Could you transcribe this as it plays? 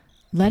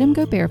Let 'em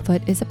Go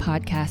Barefoot is a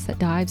podcast that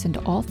dives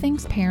into all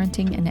things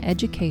parenting and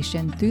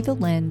education through the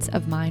lens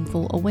of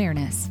mindful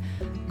awareness.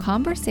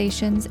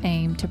 Conversations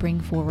aim to bring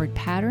forward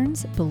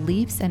patterns,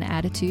 beliefs, and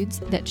attitudes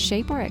that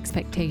shape our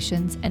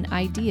expectations and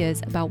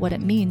ideas about what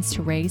it means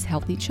to raise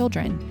healthy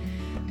children.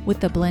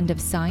 With a blend of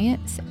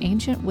science,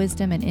 ancient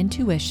wisdom, and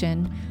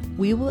intuition,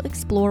 we will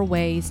explore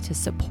ways to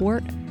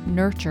support,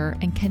 nurture,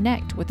 and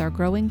connect with our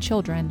growing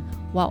children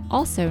while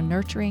also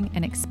nurturing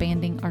and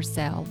expanding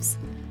ourselves.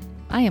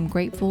 I am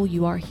grateful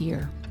you are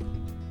here.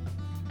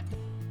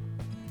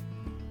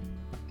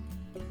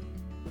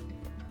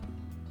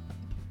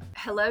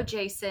 Hello,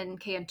 Jason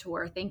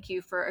Kantor. Thank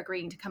you for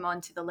agreeing to come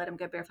on to the Let 'Em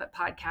Go Barefoot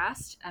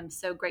podcast. I'm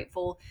so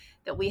grateful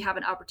that we have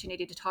an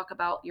opportunity to talk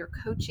about your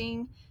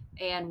coaching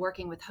and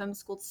working with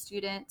homeschooled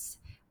students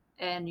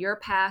and your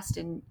past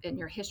and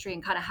your history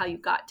and kind of how you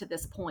got to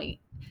this point.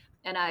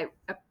 And I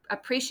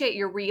appreciate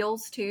your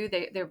reels too.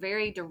 They're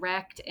very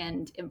direct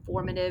and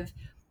informative.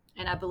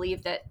 And I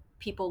believe that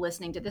people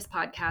listening to this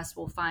podcast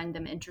will find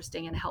them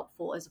interesting and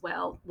helpful as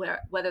well,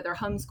 whether they're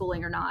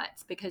homeschooling or not.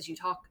 It's because you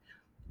talk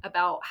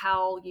about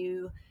how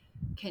you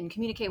can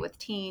communicate with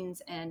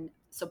teens and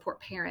support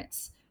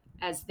parents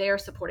as they're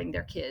supporting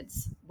their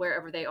kids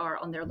wherever they are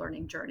on their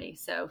learning journey.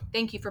 So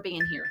thank you for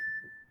being here.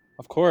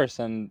 Of course,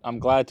 and I'm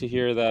glad to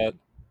hear that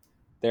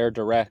they're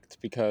direct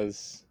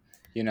because,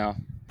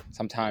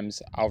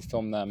 sometimes I'll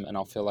film them and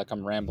I'll feel like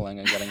I'm rambling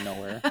and getting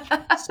nowhere.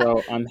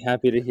 So I'm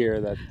happy to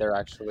hear that they're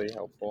actually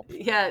helpful.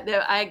 Yeah,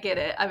 no, I get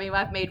it. I mean,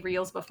 I've made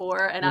reels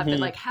before and I've been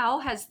Mm-hmm. like, how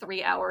has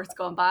 3 hours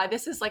gone by?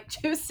 This is like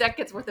 2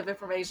 seconds worth of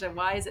information.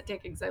 Why is it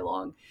taking so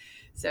long?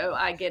 So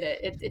I get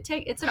it.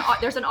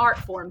 There's an art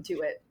form to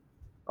it.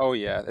 Oh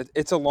yeah,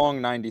 it's a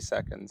long 90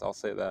 seconds, I'll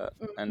say that.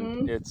 And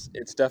Mm-hmm.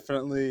 it's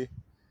definitely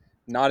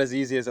not as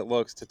easy as it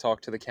looks to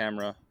talk to the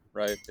camera,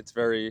 right?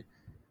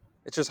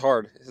 It's just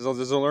hard.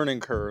 There's a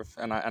learning curve,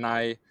 and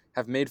I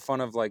have made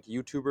fun of like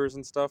YouTubers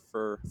and stuff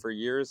for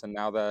years, and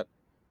now that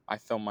I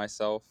film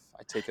myself,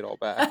 I take it all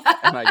back,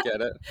 and I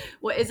get it.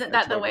 Well, I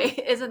totally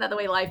isn't that the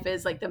way life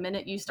is? Like the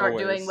minute you start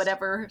doing always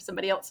whatever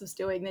somebody else is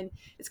doing, then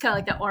it's kind of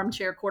like that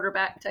armchair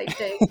quarterback type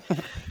thing.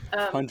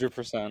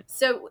 100%.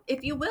 So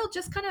if you will,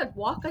 just kind of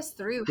walk us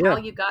through how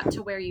Yeah. you got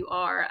to where you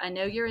are. I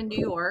know you're in New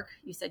York.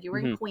 You said you were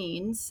in hmm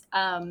Queens.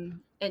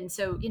 And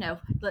so,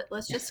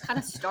 let's just kind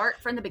of start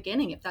from the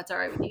beginning, if that's all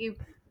right with you.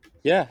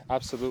 Yeah,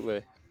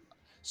 absolutely.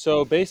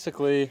 So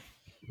basically,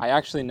 I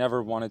actually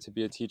never wanted to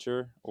be a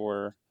teacher,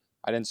 or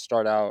I didn't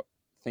start out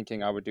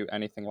thinking I would do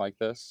anything like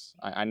this.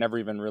 I never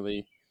even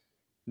really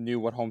knew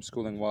what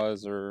homeschooling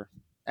was or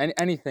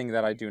anything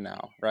that I do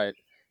now, right?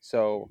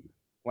 So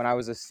when I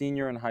was a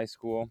senior in high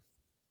school,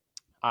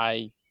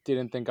 I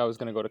didn't think I was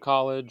going to go to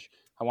college.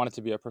 I wanted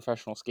to be a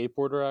professional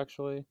skateboarder,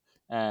 actually.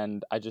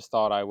 And I just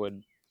thought I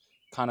would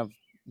kind of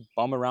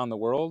bum around the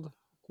world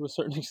to a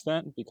certain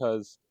extent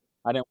because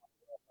I didn't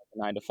want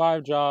a 9 to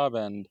 5 job.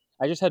 And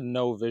I just had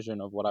no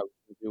vision of what I was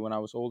going to do when I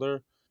was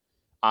older.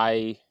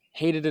 I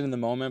hated it in the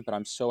moment, but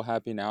I'm so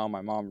happy now.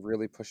 My mom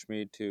really pushed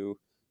me to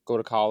go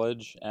to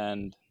college,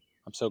 and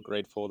I'm so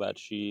grateful that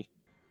she,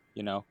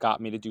 got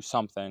me to do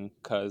something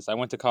because I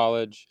went to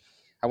college.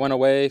 I went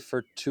away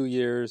for 2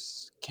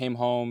 years, came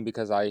home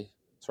because I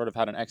sort of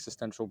had an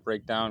existential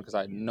breakdown because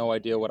I had no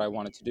idea what I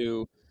wanted to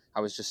do. I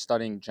was just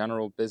studying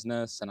general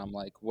business, and I'm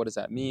like, what does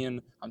that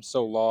mean? I'm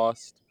so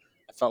lost.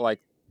 I felt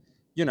like,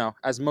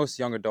 as most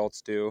young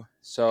adults do.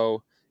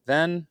 So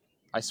then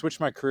I switched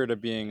my career to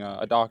being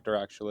a doctor,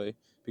 actually,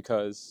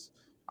 because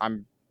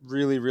I'm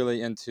really,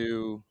 really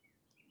into,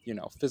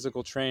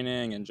 physical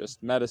training and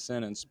just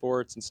medicine and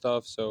sports and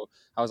stuff. So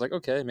I was like,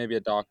 okay, maybe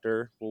a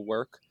doctor will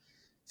work.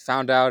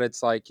 Found out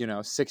it's like,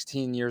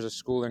 16 years of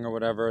schooling or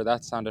whatever.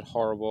 That sounded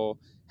horrible.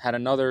 Had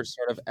another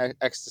sort of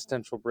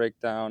existential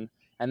breakdown.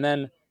 And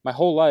then my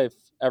whole life,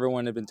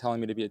 everyone had been telling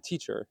me to be a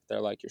teacher.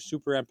 They're like, you're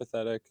super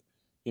empathetic.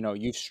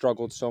 You've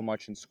struggled so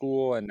much in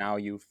school and now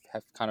you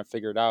have kind of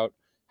figured out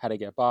how to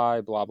get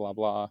by, blah, blah,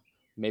 blah.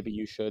 Maybe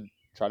you should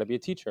try to be a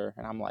teacher.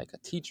 And I'm like, a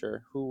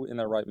teacher? Who in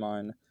their right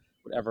mind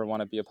would ever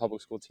want to be a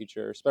public school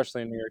teacher,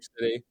 especially in New York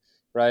City,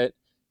 right?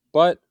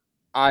 But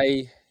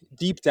I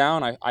deep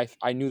down,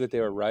 I knew that they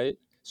were right.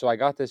 So I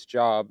got this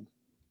job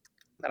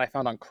that I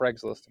found on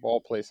Craigslist of all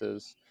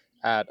places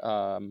at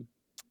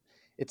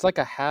it's like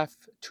a half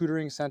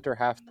tutoring center,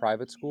 half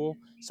private school.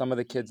 Some of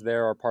the kids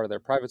there are part of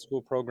their private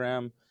school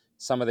program.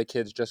 Some of the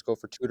kids just go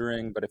for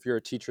tutoring, but if you're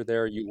a teacher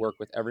there, you work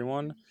with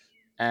everyone.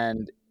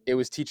 And it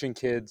was teaching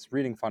kids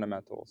reading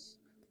fundamentals.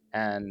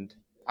 And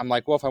I'm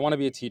like, well, if I want to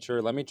be a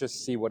teacher, let me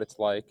just see what it's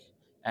like.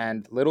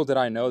 And little did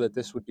I know that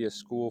this would be a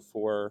school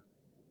for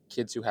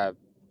kids who have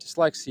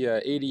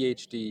dyslexia,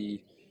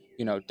 ADHD,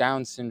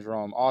 Down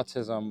syndrome,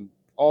 autism,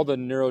 all the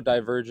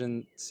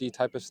neurodivergency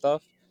type of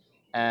stuff.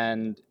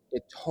 And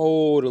it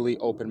totally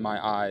opened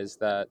my eyes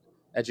that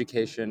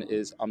education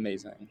is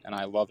amazing and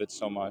I love it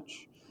so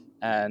much.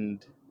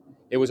 And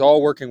it was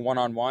all working one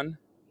on one.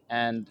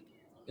 And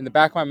in the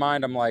back of my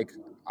mind, I'm like,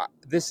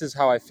 this is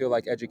how I feel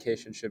like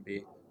education should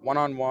be one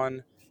on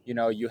one.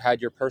 You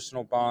had your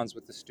personal bonds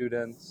with the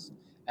students,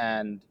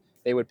 and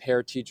they would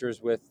pair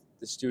teachers with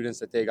the students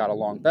that they got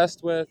along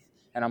best with.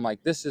 And I'm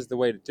like, this is the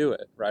way to do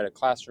it, right? A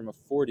classroom of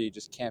 40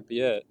 just can't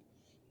be it.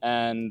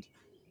 And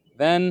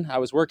then I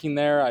was working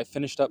there. I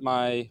finished up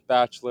my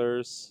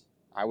bachelor's.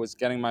 I was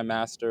getting my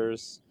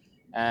master's.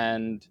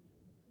 And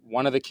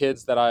one of the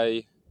kids that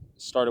I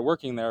started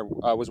working there,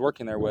 was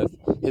working there with,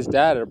 his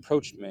dad had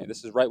approached me.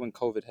 This is right when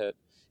COVID hit.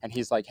 And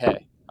he's like,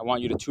 hey, I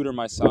want you to tutor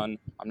my son.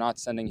 I'm not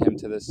sending him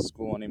to this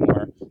school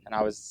anymore. And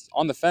I was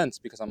on the fence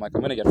because I'm like,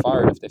 I'm going to get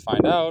fired if they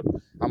find out.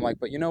 I'm like,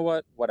 but you know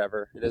what?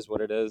 Whatever. It is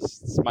what it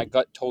is. My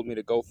gut told me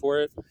to go for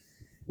it.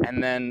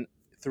 And then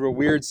through a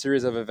weird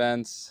series of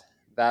events,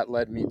 that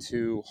led me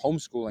to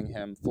homeschooling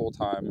him full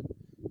time,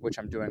 which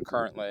I'm doing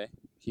currently.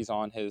 He's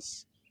on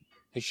his,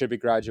 he should be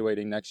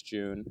graduating next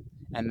June.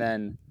 And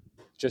then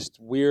just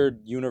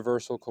weird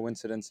universal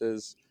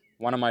coincidences.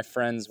 One of my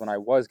friends, when I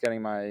was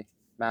getting my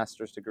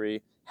master's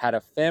degree, had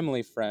a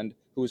family friend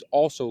who was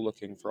also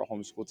looking for a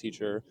homeschool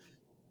teacher.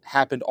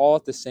 Happened all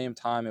at the same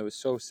time. It was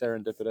so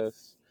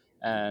serendipitous.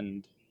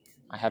 And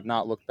I have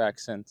not looked back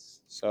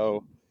since.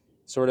 So,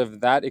 sort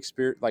of that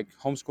experience, like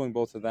homeschooling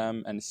both of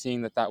them and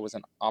seeing that that was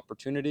an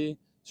opportunity,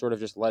 sort of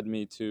just led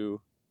me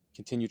to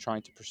continue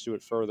trying to pursue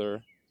it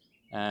further.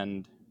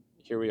 And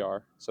here we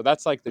are. So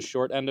that's like the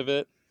short end of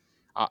it.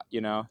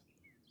 You know,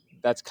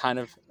 that's kind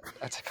of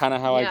that's kind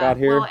of how I Yeah, got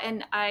well, here.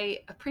 and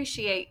I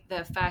appreciate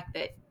the fact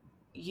that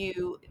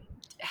you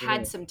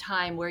had Mm-hmm. some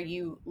time where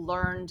you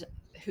learned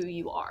who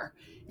you are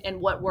and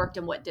what worked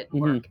and what didn't Mm-hmm.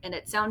 work. And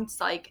it sounds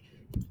like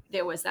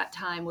there was that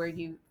time where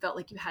you felt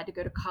like you had to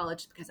go to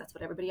college because that's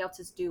what everybody else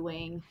is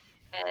doing.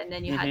 And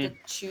then you had to Mm-hmm.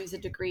 choose a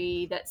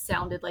degree that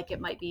sounded like it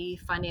might be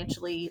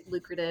financially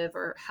lucrative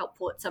or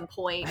helpful at some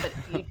point, but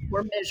you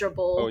were Oh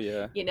miserable,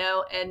 yeah.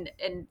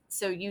 and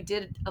so you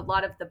did a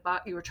lot of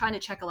you were trying to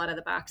check a lot of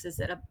the boxes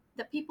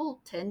that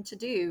people tend to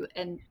do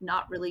and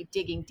not really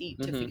digging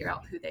deep to Mm-hmm. figure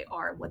out who they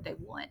are and what they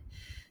want.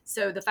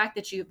 So the fact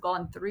that you've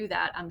gone through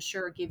that, I'm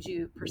sure gives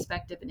you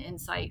perspective and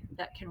insight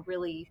that can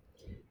really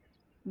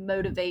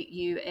motivate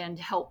you and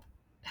help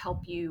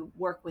you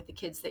work with the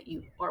kids that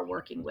you are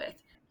working with.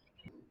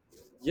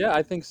 Yeah,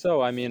 I think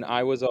so. I mean,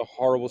 I was a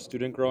horrible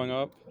student growing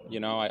up.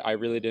 I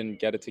really didn't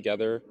get it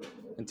together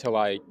until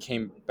I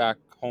came back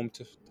home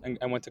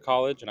and went to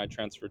college and I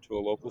transferred to a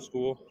local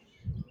school.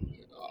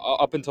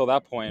 Up until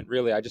that point,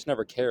 really, I just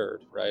never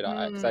cared, right?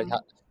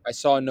 Mm, I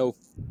saw no,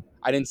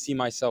 I didn't see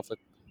myself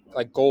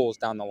like goals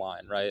down the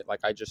line, right?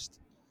 Like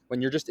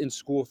when you're just in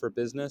school for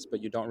business,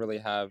 but you don't really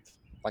have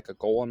like a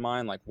goal in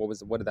mind, like what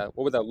would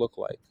that look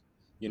like?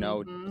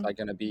 Was mm-hmm. I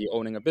going to be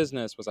owning a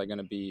business? Was I going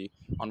to be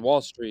on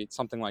Wall Street?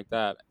 Something like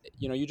that.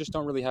 You just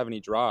don't really have any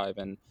drive,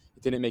 and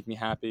it didn't make me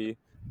happy.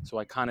 So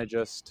I kind of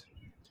just,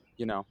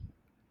 you know,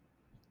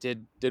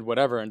 did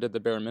whatever and did the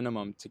bare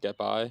minimum to get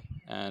by.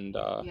 And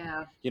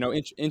Yeah.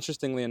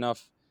 interestingly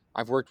enough,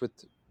 I've worked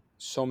with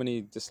so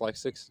many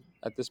dyslexics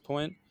at this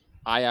point.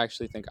 I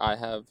actually think I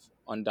have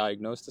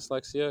undiagnosed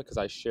dyslexia because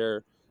I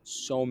share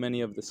so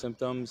many of the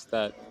symptoms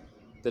that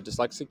the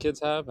dyslexic kids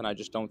have, and I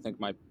just don't think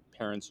my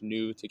parents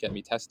knew to get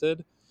me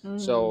tested.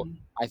 So Mm,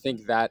 I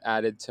think that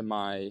added to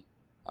my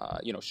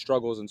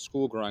struggles in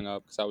school growing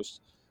up because I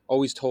was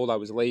always told I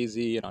was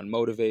lazy and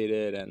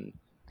unmotivated and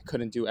I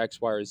couldn't do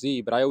X, Y, or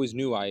Z, but I always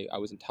knew I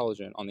was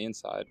intelligent on the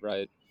inside,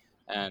 right?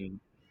 And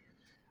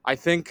I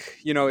think,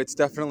 it's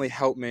definitely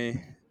helped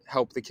me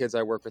help the kids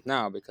I work with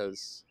now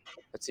because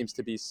that seems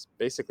to be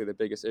basically the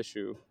biggest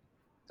issue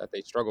that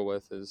they struggle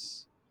with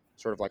is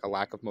sort of like a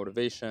lack of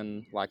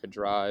motivation, lack of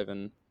drive,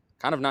 and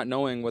kind of not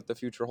knowing what the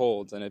future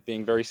holds and it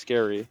being very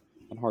scary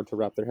and hard to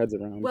wrap their heads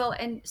around. well,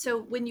 and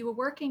so when you were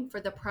working for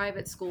the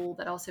private school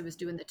that also was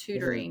doing the Hmm.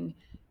 tutoring,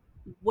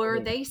 were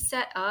Hmm. they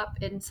set up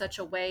in such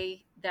a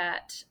way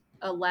that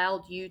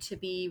allowed you to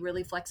be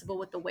really flexible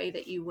with the way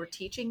that you were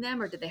teaching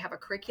them, or did they have a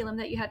curriculum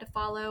that you had to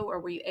follow, or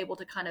were you able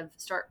to kind of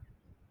start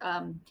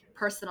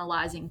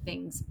personalizing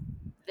things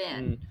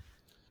then? Mm.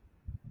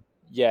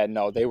 Yeah,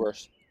 no, they were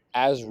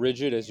as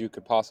rigid as you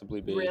could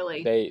possibly be.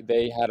 Really?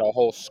 They had a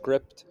whole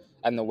script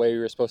and the way you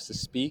were supposed to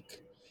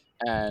speak,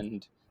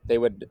 and they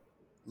would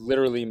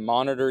literally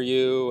monitor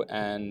you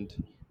and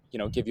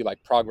give you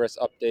like progress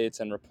updates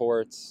and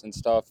reports and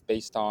stuff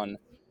based on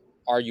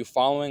are you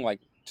following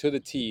like to the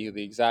T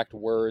the exact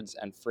words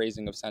and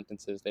phrasing of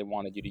sentences they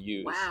wanted you to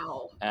use.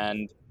 Wow.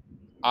 And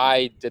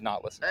I did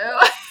not listen to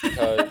that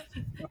Oh, because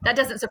that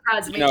doesn't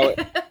surprise you me. know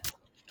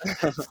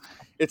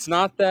it's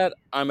not that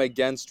I'm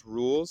against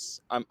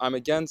rules. I'm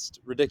against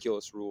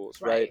ridiculous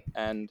rules, right? Right.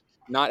 And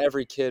not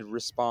every kid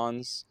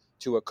responds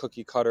to a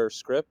cookie cutter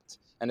script,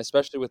 and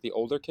especially with the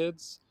older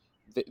kids,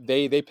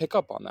 they pick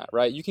up on that,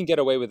 right? You can get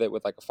away with it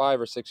with like a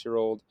 5 or 6 year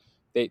old.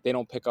 They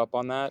don't pick up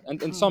on that,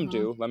 and some Mm-hmm.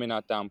 do. Let me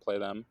not downplay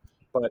them,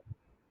 but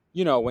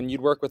when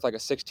you'd work with like a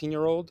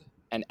 16-year-old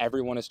and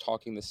everyone is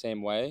talking the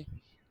same way,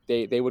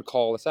 they would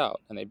call us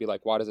out and they'd be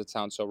like, "Why does it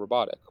sound so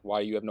robotic?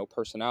 Why you have no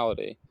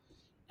personality?"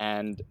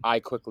 And I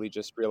quickly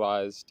just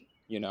realized,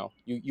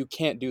 you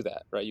can't do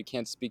that, right? You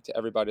can't speak to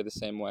everybody the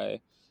same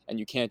way, and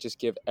you can't just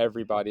give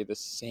everybody the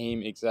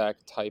same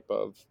exact type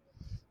of,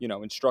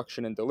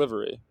 instruction and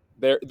delivery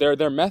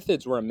their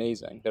methods were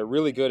amazing. They're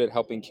really good at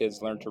helping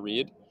kids learn to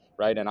read,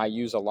 right? And I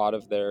use a lot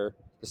of the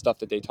stuff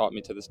that they taught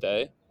me to this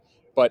day.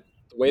 But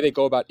the way they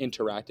go about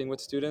interacting with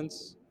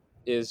students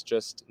is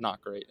just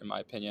not great, in my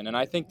opinion. And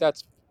I think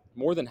that's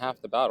more than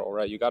half the battle,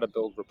 right? You got to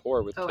build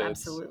rapport with Oh, kids.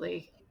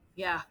 absolutely.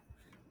 Yeah.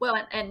 Well,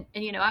 and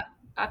you know,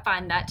 I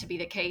find that to be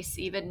the case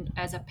even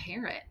as a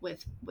parent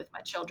with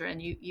my children.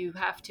 You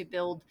have to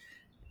build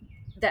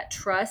that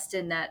trust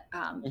and that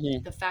Hmm.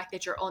 the fact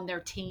that you're on their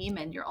team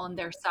and you're on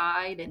their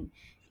side, and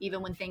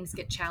even when things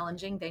get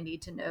challenging, they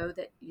need to know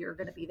that you're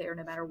going to be there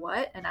no matter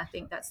what. And I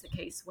think that's the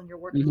case when you're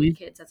working with Hmm.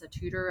 kids as a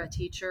tutor, a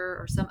teacher,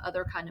 or some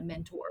other kind of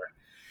mentor.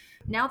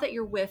 Now that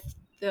you're with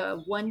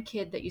the one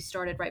kid that you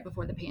started right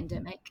before the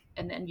pandemic,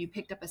 and then you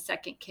picked up a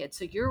second kid,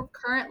 so you're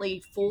currently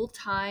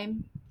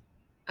full-time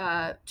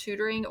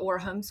tutoring or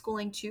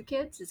homeschooling two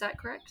kids, is that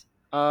correct?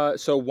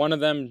 So one of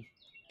them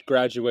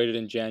graduated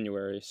in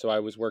January. So I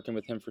was working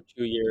with him for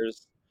 2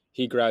 years.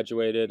 He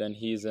graduated and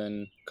he's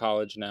in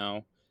college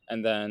now.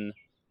 And then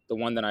the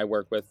one that I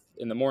work with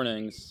in the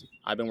mornings,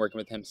 I've been working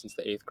with him since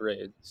the eighth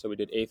grade. So we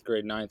did eighth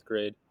grade, ninth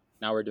grade.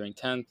 Now we're doing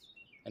 10th,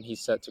 and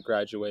he's set to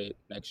graduate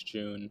next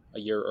June, a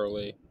year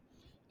early.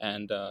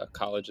 And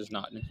college is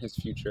not in his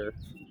future.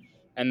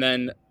 And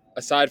then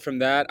aside from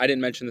that, I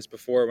didn't mention this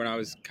before when I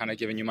was kind of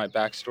giving you my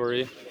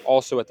backstory.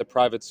 Also at the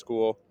private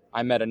school,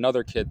 I met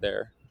another kid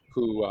there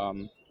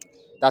who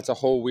that's a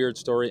whole weird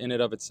story in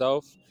and of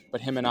itself.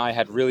 But him and I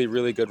had really,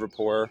 really good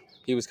rapport.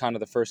 He was kind of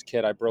the first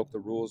kid I broke the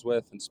rules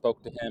with and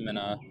spoke to him in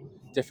a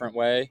different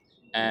way.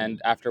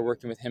 And after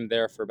working with him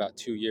there for about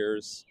 2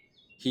 years,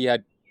 he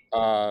had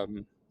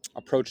um,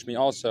 approached me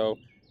also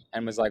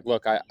and was like,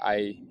 "Look,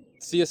 I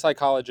see a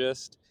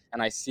psychologist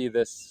and I see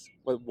this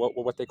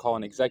what they call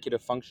an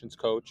executive functions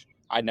coach.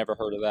 I'd never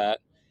heard of that."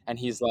 And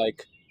he's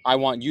like, "I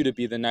want you to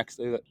be the next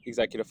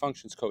executive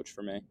functions coach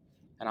for me."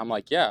 And I'm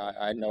like, yeah,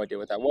 I had no idea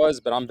what that was,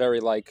 but I'm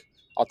very like,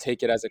 I'll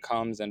take it as it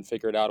comes and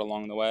figure it out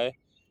along the way.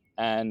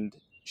 And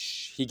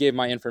he gave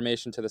my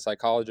information to the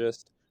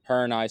psychologist.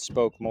 Her and I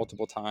spoke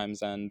multiple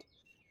times, and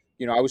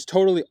I was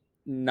totally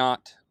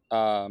not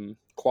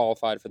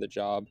qualified for the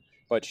job,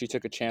 but she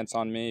took a chance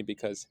on me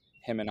because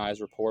him and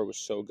I's rapport was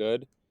so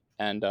good,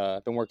 and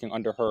I've been working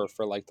under her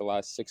for like the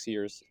last 6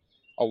 years,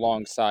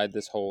 alongside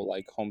this whole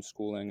like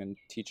homeschooling and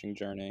teaching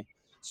journey.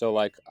 So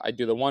like I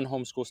do the one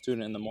homeschool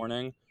student in the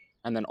morning,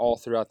 and then all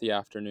throughout the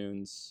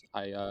afternoons,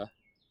 I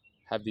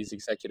have these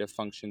executive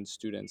function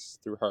students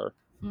through her.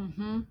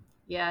 Mm-hmm.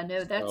 Yeah,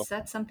 no, So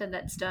that's something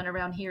that's done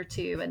around here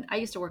too. And I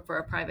used to work for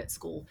a private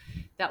school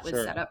that was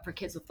sure. set up for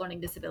kids with learning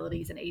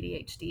disabilities and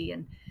ADHD,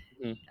 and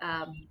Mhm.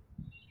 um,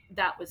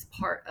 that was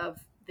part of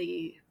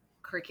the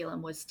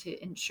curriculum, was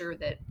to ensure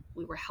that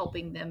we were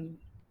helping them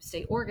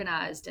stay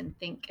organized and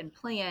think and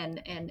plan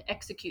and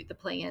execute the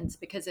plans,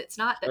 because it's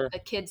not that Sure. the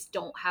kids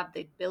don't have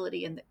the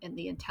ability and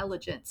the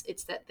intelligence,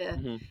 it's that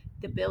Hmm.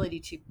 the ability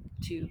to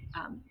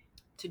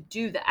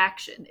do the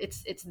action,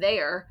 it's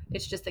there,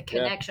 it's just the Yeah.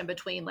 connection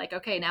between, like,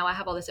 okay, now I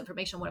have all this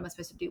information, what am I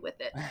supposed to do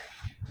with it?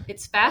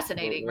 It's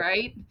fascinating, Absolutely.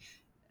 right?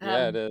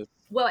 Yeah, it um, is.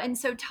 well, and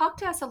so talk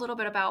to us a little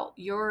bit about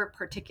your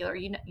particular,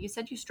 you know, you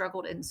said you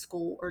struggled in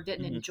school or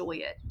didn't Hmm. enjoy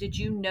it. Did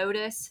you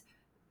notice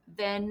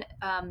then,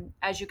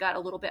 as you got a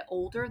little bit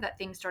older, that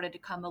things started to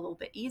come a little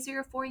bit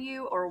easier for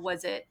you, or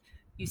was it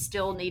you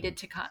still needed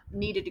to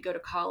go to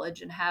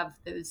college and have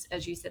those,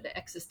 as you said, the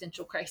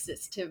existential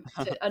crisis to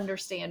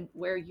understand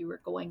where you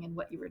were going and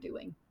what you were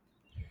doing?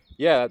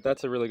 Yeah,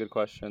 that's a really good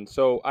question.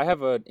 So I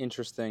have an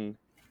interesting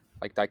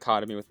like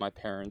dichotomy with my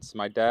parents.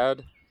 My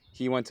dad,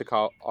 he went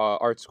to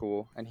art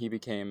school and he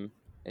became,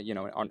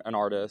 an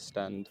artist,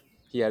 and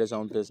he had his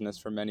own business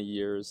for many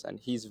years. And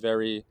he's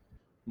very,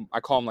 I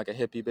call him like a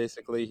hippie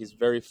basically. He's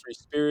very free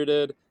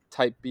spirited,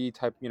 type B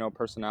type,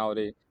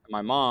 personality. And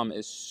my mom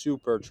is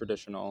super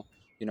traditional.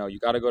 You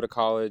got to go to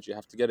college, you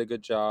have to get a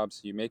good job,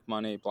 so you make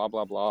money, blah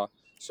blah blah.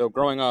 So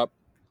growing up,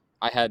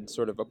 I had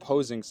sort of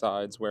opposing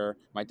sides where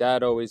my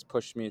dad always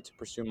pushed me to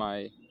pursue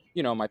my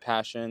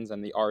passions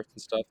and the arts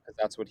and stuff because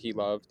that's what he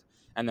loved.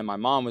 And then my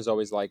mom was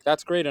always like,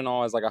 that's great and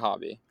all as like a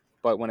hobby.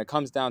 But when it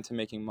comes down to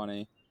making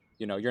money,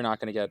 you're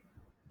not going to get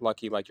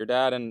lucky like your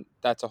dad. And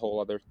that's a whole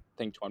other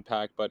thing to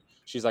unpack. But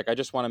she's like, I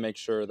just want to make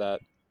sure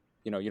that,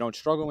 you don't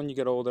struggle when you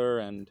get older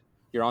and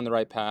you're on the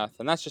right path.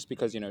 And that's just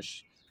because,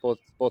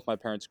 both my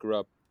parents grew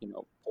up,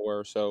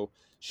 poor. So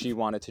she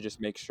wanted to just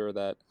make sure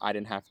that I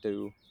didn't have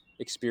to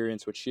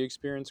experience what she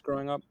experienced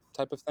growing up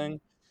type of thing.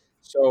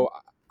 So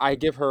I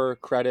give her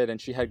credit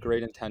and she had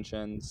great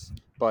intentions,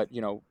 but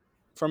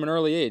from an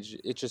early age,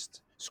 it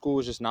just school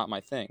was just not my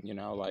thing,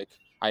 like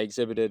I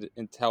exhibited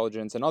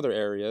intelligence in other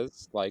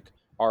areas like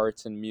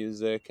arts and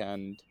music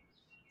and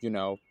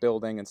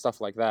building and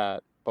stuff like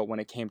that. But when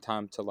it came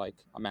time to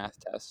like a math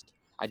test,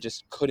 I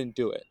just couldn't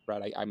do it,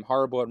 right? I'm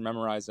horrible at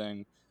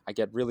memorizing. I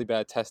get really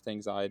bad test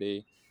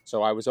anxiety.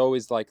 So I was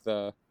always like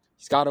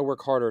he's got to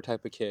work harder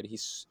type of kid.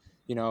 He's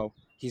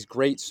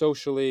great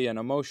socially and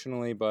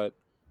emotionally, but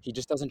he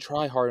just doesn't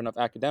try hard enough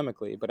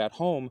academically. But at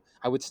home,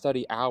 I would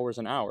study hours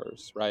and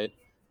hours, right?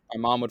 My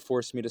mom would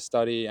force me to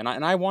study, and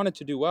I wanted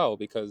to do well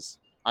because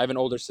I have an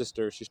older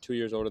sister. She's 2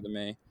 years older than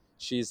me.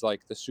 She's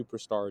like the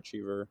superstar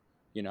achiever,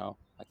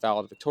 like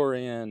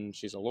valedictorian.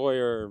 She's a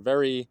lawyer,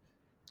 very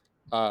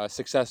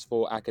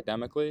successful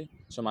academically.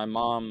 So my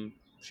mom,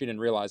 she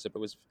didn't realize it,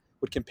 but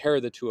would compare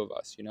the two of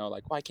us.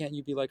 Like why can't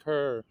you be like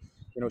her?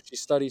 She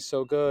studies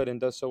so good and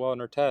does so well in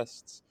her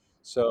tests.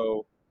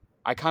 So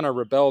I kind of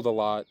rebelled a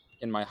lot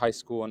in my high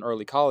school and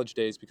early college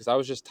days because I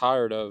was just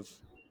tired of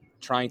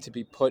trying to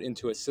be put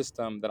into a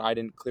system that I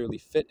didn't clearly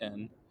fit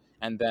in,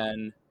 and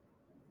then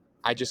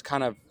I just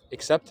kind of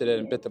accepted it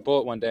and bit the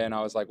bullet one day, and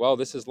I was like, well,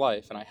 this is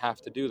life and I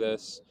have to do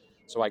this.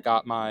 So I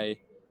got my,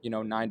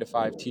 9 to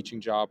 5 teaching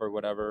job or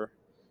whatever.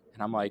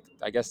 And I'm like,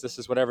 I guess this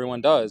is what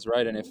everyone does,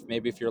 right? And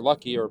if you're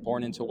lucky or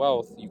born into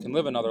wealth, you can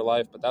live another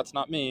life, but that's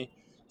not me.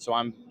 So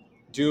I'm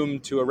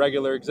doomed to a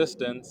regular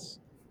existence.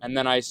 And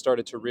then I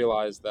started to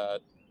realize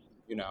that,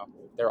 you know,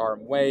 there are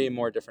way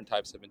more different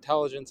types of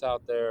intelligence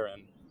out there.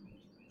 And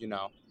you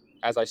know,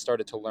 as I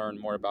started to learn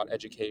more about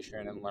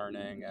education and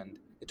learning, and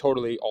it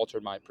totally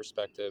altered my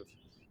perspective.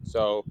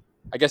 So,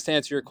 I guess to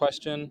answer your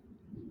question,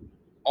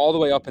 all the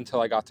way up until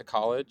I got to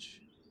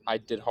college, I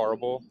did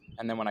horrible.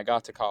 And then when I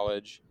got to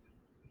college,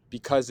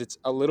 because it's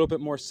a little bit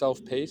more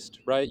self-paced,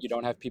 right? You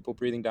don't have people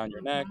breathing down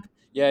your neck. Mhm.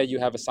 Yeah, you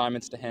have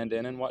assignments to hand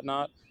in and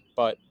whatnot,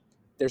 but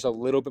there's a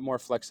little bit more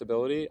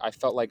flexibility. I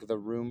felt like the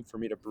room for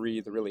me to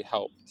breathe really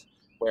helped.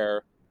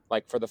 Where,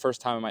 like, for the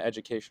first time in my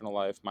educational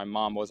life, my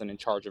mom wasn't in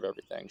charge of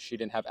everything. She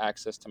didn't have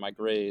access to my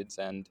grades,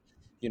 and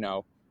you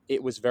know,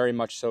 it was very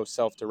much so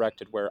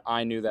self-directed. Where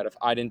I knew that if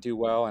I didn't do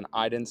well and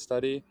I didn't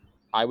study,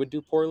 I would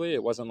do poorly.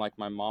 It wasn't like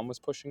my mom was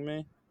pushing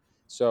me.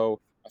 So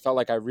I felt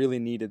like I really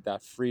needed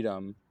that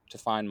freedom to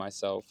find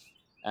myself,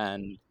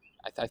 and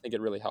I think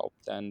it really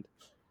helped. And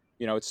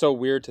it's so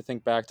weird to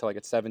think back to, like,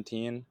 at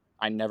 17,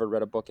 I never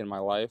read a book in my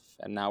life,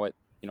 and now at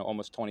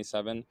almost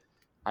 27,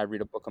 I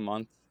read a book a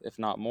month, if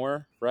not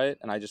more, right?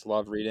 And I just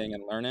love reading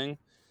and learning.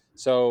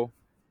 So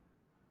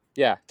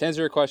yeah, to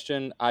answer your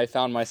question, I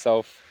found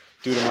myself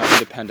due to my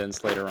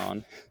independence later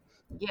on.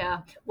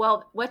 Yeah.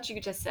 Well, what you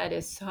just said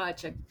is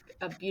such a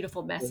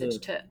beautiful message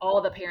Mhm. to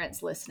all the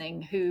parents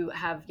listening who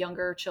have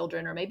younger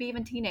children or maybe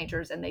even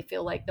teenagers and they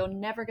feel like they're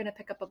never going to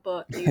pick up a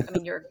book. I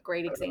mean, you're a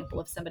great example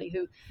of somebody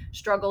who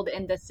struggled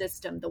in the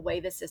system, the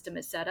way the system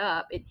is set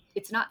up.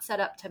 It's not set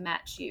up to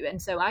match you.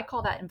 And so I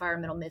call that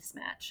environmental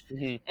mismatch.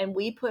 Hmm. And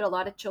we put a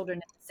lot of children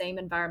in the same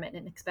environment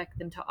and expect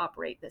them to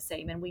operate the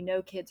same. And we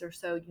know kids are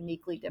so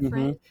uniquely Hmm.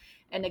 different.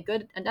 And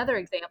another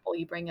example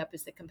you bring up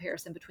is the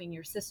comparison between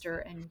your sister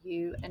and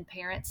you, and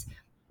parents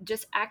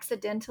just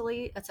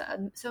accidentally,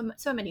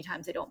 so many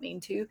times they don't mean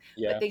to,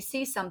 but Yeah. they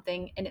see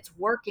something and it's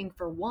working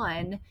for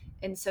one,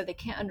 and so they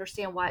can't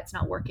understand why it's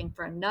not working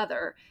for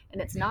another.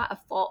 And it's not a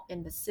fault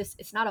in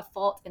it's not a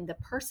fault in the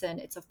person,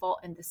 it's a fault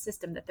in the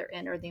system that they're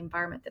in or the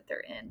environment that they're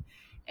in.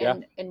 Yeah.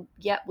 And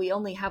yet we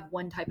only have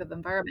one type of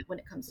environment when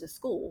it comes to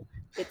school.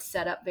 It's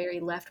set up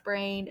very left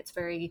brain, it's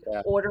very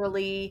Yeah.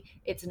 orderly,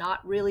 it's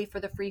not really for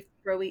the free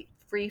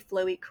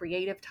flowy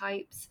creative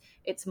types.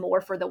 It's more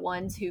for the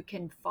ones who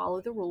can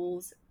follow the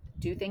rules,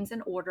 do things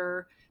in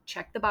order,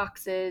 check the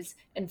boxes,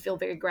 and feel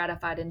very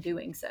gratified in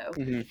doing so.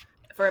 Hmm.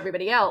 For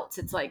everybody else,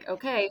 it's like,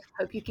 okay,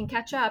 hope you can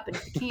catch up, and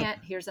if you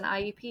can't, here's an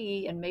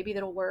IEP and maybe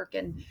that'll work.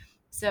 And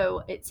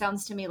so it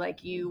sounds to me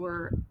like you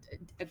were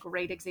a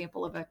great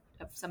example of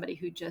somebody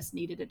who just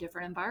needed a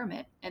different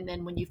environment, and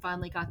then when you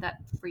finally got that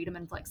freedom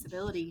and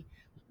flexibility,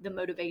 the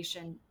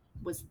motivation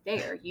was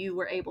there. You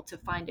were able to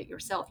find it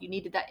yourself. You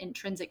needed that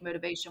intrinsic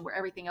motivation where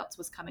everything else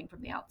was coming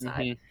from the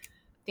outside. Hmm.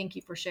 Thank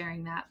you for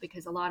sharing that,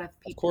 because a lot of Of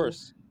people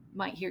course.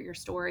 might hear your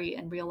story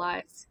and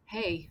realize,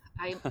 hey,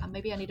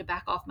 maybe I need to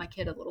back off my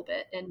kid a little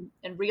bit, and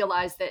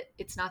realize that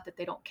it's not that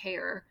they don't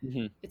care,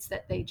 Hmm. it's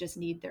that they just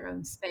need their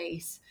own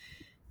space.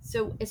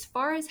 So as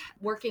far as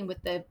working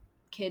with the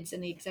kids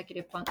in the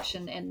executive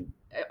function, and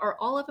are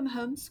all of them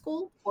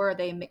homeschooled or are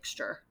they a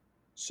mixture?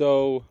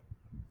 So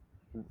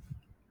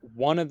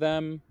one of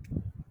them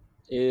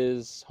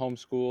is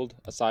homeschooled,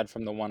 aside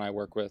from the one I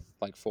work with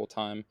like full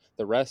time.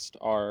 The rest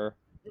are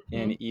Hmm.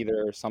 in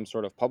either some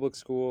sort of public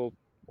school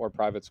or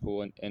private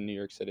school in New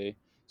York City.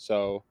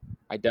 So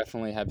I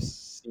definitely have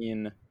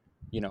seen,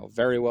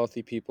 very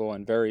wealthy people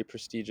and very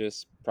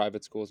prestigious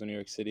private schools in New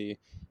York City.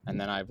 And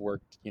then I've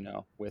worked,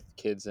 with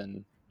kids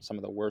in some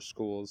of the worst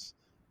schools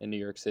in New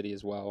York City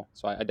as well.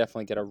 So I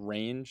definitely get a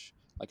range,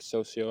 like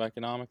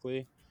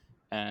socioeconomically,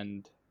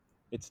 and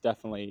it's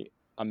definitely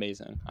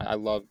amazing. I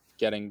love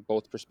getting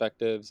both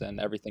perspectives and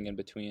everything in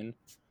between.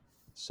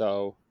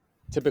 So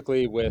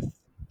typically with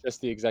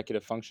just the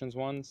executive functions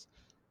ones,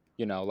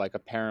 like a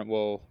parent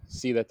will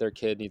see that their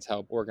kid needs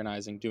help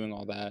organizing, doing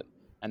all that,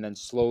 and then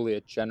slowly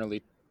it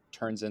generally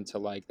turns into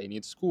like they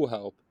need school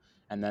help,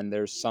 and then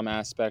there's some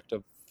aspect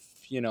of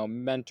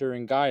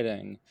mentoring,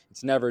 guiding.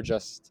 It's never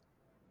just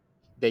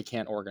they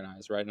can't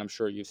organize, right? And I'm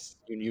sure you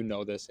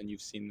know this and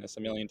you've seen this a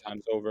million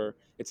times over.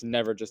 It's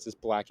never just as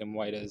black and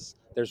white as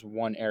there's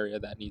one area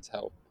that needs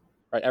help,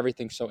 right?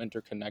 Everything's so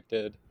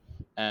interconnected,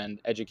 and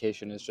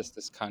education is just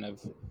this kind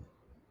of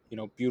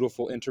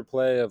beautiful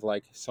interplay of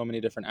like so many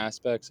different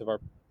aspects of our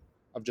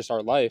of just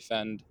our life,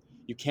 and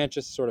you can't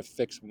just sort of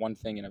fix one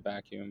thing in a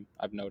vacuum,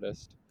 I've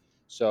noticed.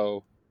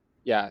 So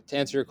yeah, to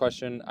answer your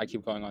question, I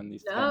keep going on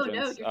these No, no,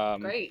 tangents. you're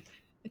great.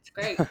 It's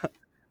great.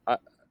 uh,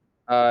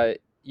 uh,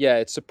 yeah,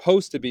 it's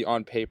supposed to be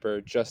on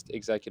paper, just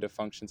executive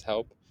functions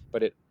help,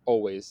 but it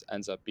always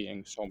ends up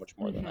being so much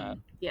more than that.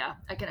 Yeah,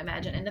 I can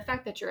imagine. And the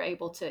fact that you're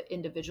able to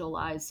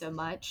individualize so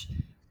much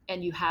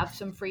and you have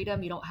some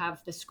freedom, you don't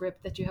have the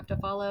script that you have to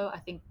follow. I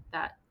think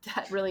that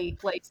that really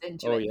plays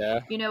into Oh it. yeah.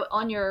 You know,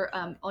 on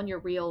your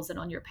reels and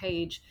on your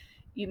page,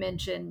 you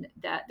mentioned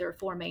that there are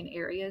four main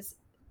areas: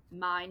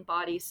 mind,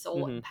 body,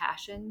 soul, Hmm. and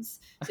passions.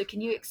 So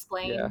can you Yeah.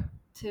 explain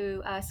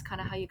to us kind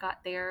of how you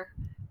got there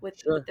with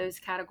Sure. those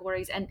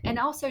categories, and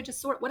also just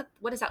sort of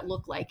what does that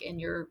look like in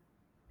your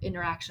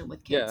interaction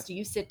with Yeah. kids? Do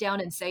you sit down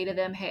and say to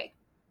them, "Hey,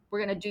 we're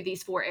going to do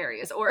these four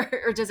areas," or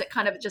does it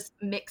kind of just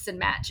mix and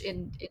match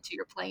into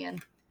your plan?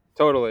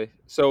 Totally.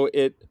 So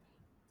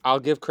I'll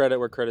give credit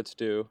where credit's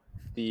due.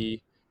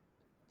 The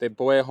the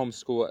boy at home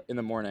school in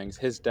the mornings,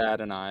 his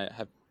dad and I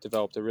have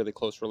developed a really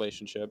close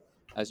relationship,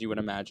 as you would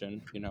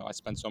imagine. I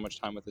spend so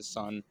much time with his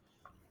son.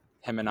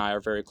 Him and I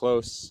are very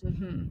close.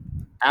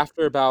 Mm-hmm.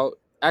 After about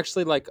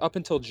actually like up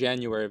until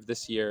January of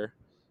this year,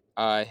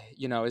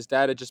 his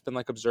dad had just been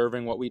like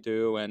observing what we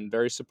do and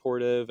very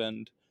supportive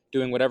and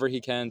doing whatever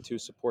he can to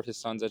support his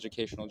son's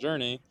educational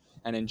journey.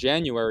 And in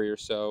January or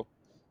so,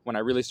 when I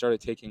really started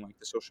taking like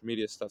the social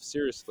media stuff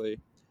seriously,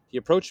 he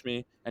approached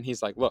me and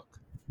he's like, "Look,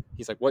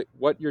 he's like,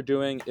 what you're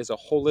doing is a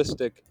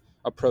holistic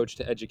approach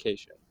to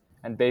education."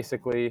 And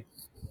basically,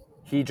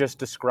 he just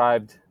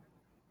described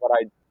what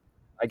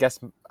I guess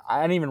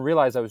I didn't even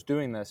realize I was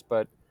doing this,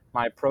 but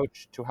my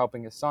approach to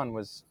helping his son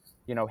was,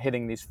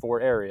 hitting these four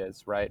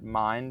areas, right?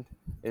 Mind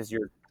is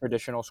your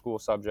traditional school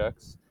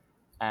subjects.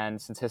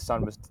 And since his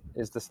son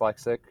is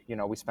dyslexic,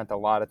 we spent a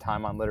lot of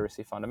time on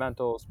literacy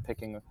fundamentals,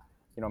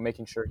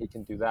 making sure he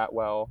can do that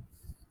well.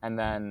 And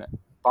then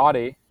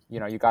body,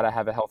 you got to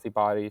have a healthy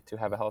body to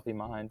have a healthy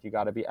mind. You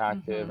got to be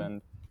active, Mm-hmm.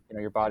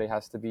 and your body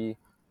has to be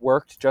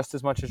worked just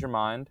as much as your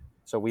mind.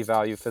 So we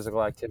value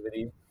physical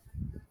activity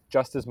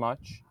just as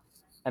much.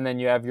 And then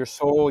you have your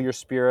soul, your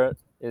spirit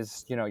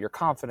is, your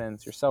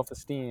confidence, your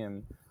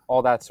self-esteem,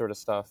 all that sort of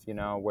stuff,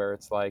 where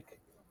it's like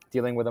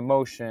dealing with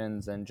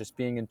emotions and just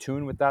being in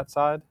tune with that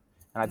side.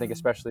 And I think Mm-hmm.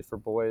 especially for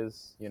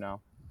boys,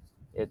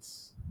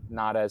 it's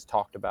not as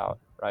talked about,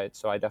 right?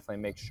 So I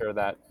definitely make sure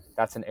that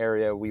that's an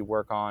area we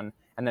work on.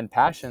 And then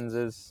passions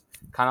is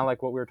kind of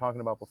like what we were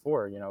talking about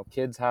before.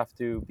 Kids have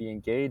to be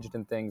engaged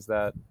in things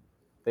that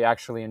they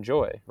actually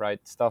enjoy, right?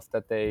 Stuff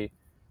that they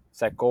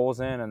set goals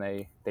in and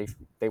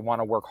they want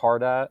to work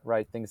hard at,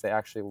 right? Things they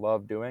actually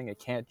love doing. It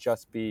can't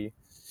just be,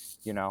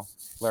 you know,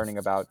 learning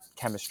about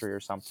chemistry or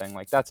something.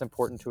 Like that's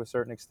important to a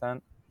certain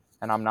extent.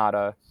 And I'm not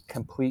a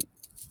complete,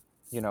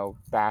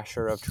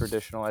 basher of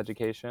traditional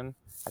education.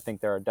 I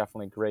think there are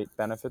definitely great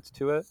benefits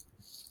to it,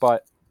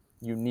 but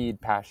you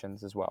need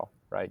passions as well,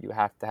 right? You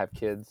have to have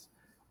kids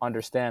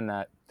understand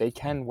that they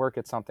can work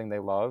at something they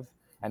love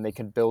and they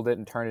can build it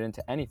and turn it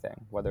into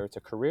anything, whether it's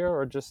a career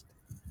or just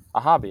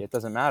a hobby. It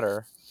doesn't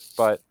matter.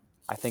 But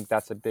I think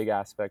that's a big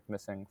aspect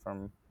missing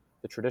from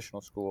the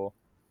traditional school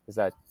is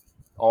that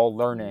all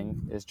learning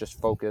Mm. is just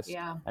focused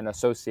Yeah. and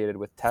associated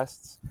with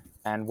tests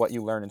and what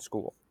you learn in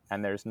school,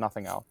 and there's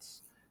nothing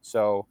else.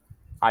 So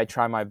I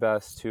try my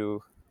best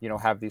to,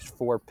 have these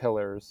four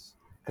pillars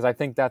because I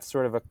think that's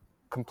sort of a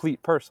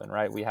complete person,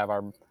 right? We have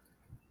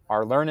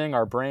our learning,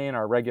 our brain,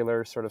 our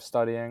regular sort of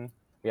studying.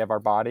 We have our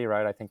body,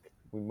 right? I think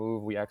we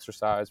move, we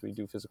exercise, we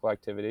do physical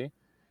activity,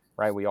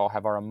 right? We all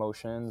have our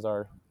emotions,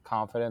 our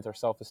confidence, our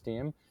self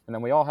esteem. And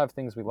then we all have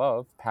things we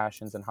love,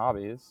 passions and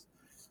hobbies,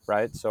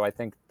 right? So I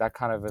think that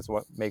kind of is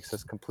what makes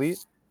us complete.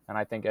 And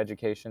I think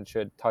education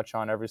should touch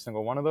on every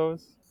single one of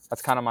those.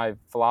 That's kind of my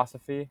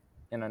philosophy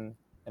in, an,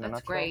 in a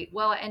That's nutshell. great.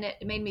 Well, and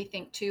it made me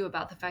think too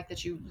about the fact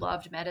that you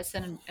loved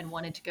medicine and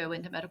wanted to go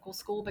into medical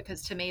school,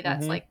 because to me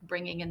that's Mm-hmm. like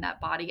bringing in that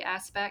body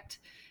aspect,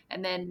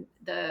 and then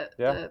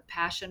Yeah. the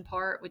passion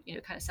part, which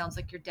kind of sounds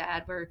like your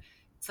dad, where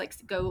it's like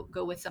go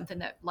with something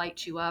that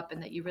lights you up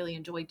and that you really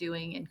enjoy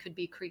doing, and could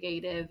be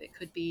creative. It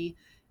could be,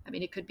 I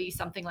mean, it could be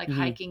something like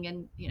Mm-hmm. hiking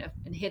and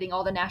and hitting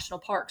all the national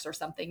parks or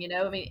something.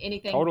 I mean,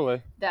 anything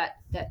Totally. that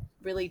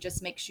really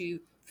just makes you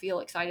feel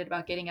excited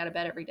about getting out of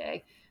bed every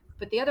day.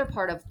 But the other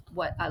part of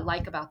what I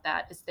like about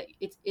that is that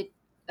it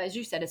as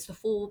you said, it's the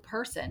full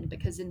person,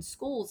 because in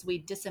schools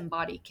we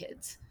disembody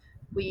kids.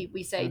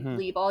 We say Mm-hmm.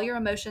 leave all your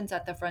emotions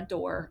at the front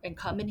door and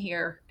come in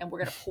here and we're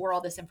going to pour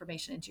all this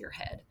information into your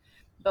head.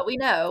 But we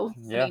know,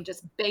 I Yeah. mean,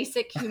 just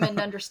basic human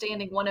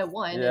understanding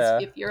 101 is Yeah.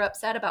 if you're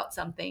upset about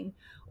something,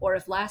 or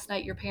if last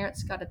night your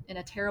parents got in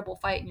a terrible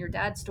fight and your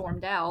dad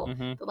stormed out,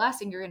 Mm-hmm. the last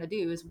thing you're going to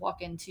do is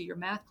walk into your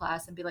math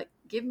class and be like,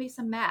 give me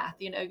some math.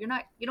 You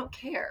don't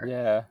care.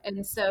 Yeah.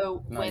 And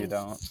so No, you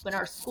don't. when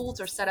our schools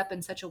are set up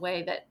in such a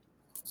way that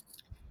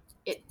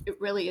it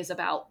really is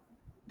about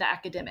the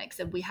academics,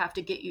 and we have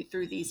to get you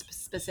through these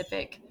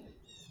specific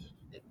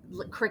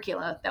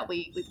curricula that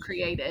we've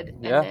created,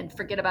 and Yeah. then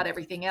forget about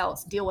everything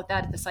else, deal with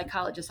that at the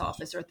psychologist's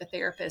office or at the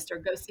therapist, or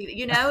go see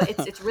that,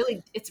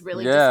 it's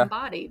really Yeah.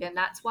 disembodied. And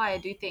that's why I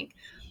do think,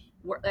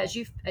 as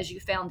you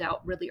found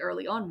out really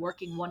early on,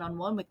 working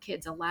one-on-one with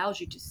kids allows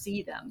you to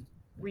see them,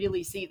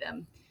 really see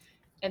them.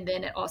 And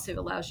then it also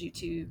allows you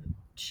to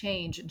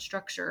change and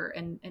structure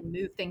and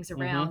move things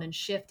Mm-hmm. around and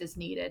shift as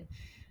needed.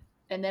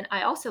 And then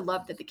I also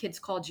love that the kids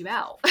called you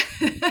out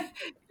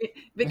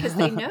because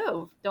they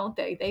know, don't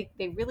they?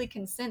 They really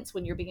can sense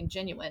when you're being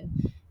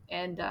genuine.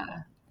 And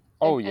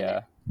Oh and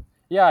yeah.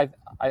 Yeah,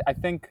 I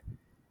think,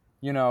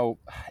 you know,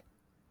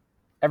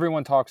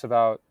 everyone talks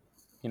about,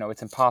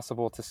 it's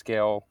impossible to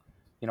scale,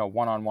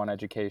 one-on-one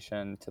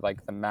education to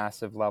like the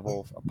massive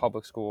level of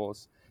public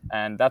schools,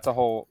 and that's a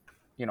whole,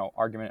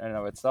 argument in and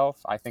of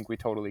itself. I think we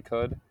totally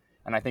could,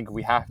 and I think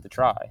we have to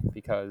try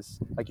because,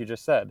 like you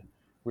just said,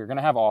 we're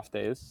gonna have off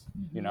days.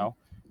 You Mhm. know,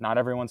 not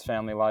everyone's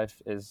family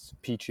life is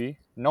peachy.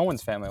 No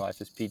one's family life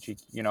is peachy.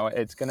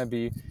 It's gonna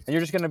be, and you're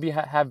just gonna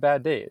have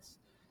bad days,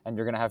 and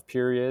you're gonna have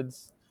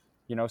periods,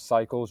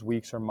 cycles,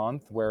 weeks or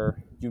month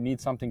where you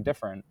need something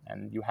different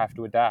and you have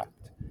to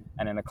adapt.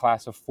 And in a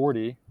class of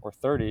 40 or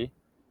 30,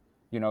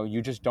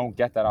 you just don't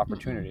get that Mm-mm.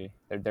 opportunity.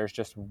 There's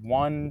just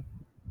one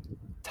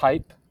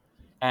type,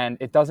 and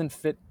it doesn't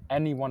fit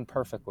anyone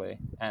perfectly.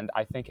 And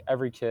I think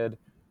every kid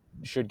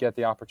should get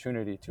the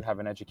opportunity to have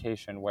an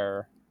education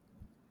where,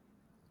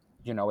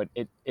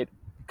 it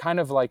kind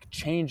of like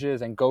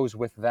changes and goes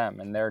with them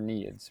and their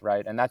needs,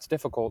 right? And that's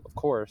difficult, of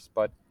course,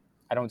 but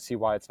I don't see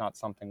why it's not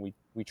something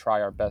we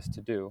try our best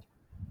to do,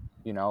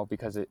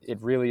 because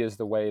it really is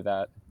the way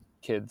that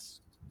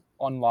kids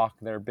unlock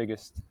their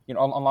biggest,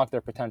 unlock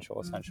their potential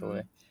Hmm.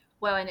 essentially.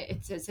 Well, and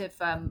it's as if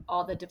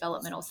all the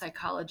developmental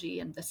psychology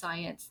and the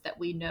science that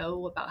we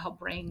know about how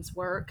brains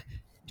work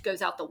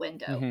goes out the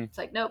window. Hmm. It's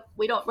like, nope,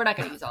 we're not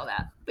going to use all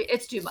that.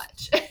 It's too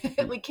much.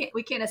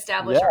 We can't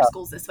establish our Yeah.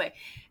 schools this way.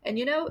 And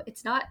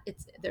it's not.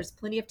 It's there's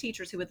plenty of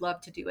teachers who would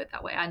love to do it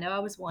that way. I know I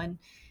was one,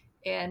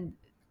 and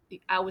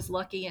I was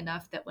lucky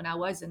enough that when I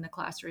was in the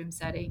classroom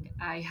setting,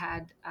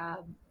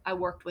 I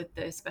worked with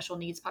the special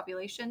needs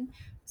population.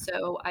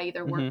 So I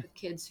either worked Hmm. with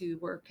kids who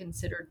were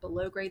considered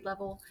below grade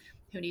level,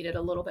 who needed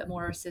a little bit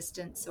more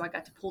assistance. So I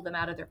got to pull them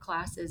out of their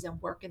classes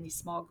and work in these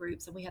small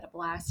groups, and we had a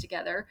blast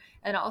together.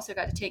 And I also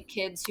got to take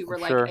kids who I'm were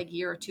like a sure.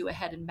 year or two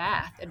ahead in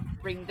math and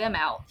bring them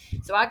out.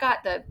 So I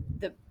got the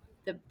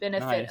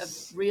benefit of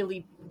Nice.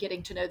 really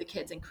getting to know the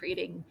kids and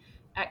creating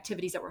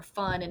activities that were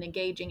fun and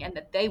engaging and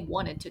that they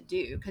wanted to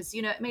do, because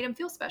it made them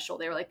feel special.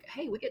 They were like,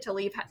 hey, we get to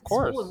leave Of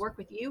school and course. work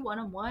with you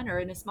one-on-one or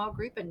in a small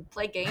group and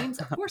play games.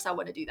 Of course I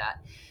want to do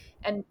that.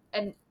 And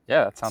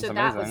Yeah, that so sounds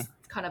that amazing. was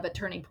kind of a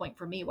turning point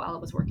for me while I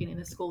was working in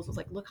the schools. Was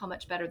like, look how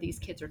much better these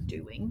kids are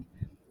doing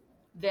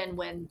than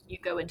when you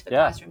go into the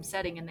Yeah. classroom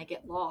setting and they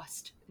get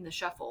lost in the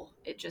shuffle.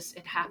 It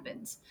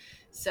happens.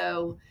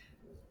 So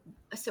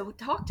so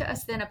talk to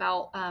us then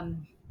about,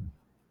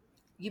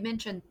 you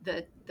mentioned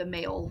the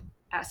male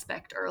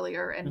aspect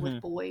earlier and with Hmm.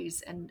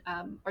 boys, and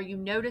are you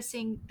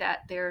noticing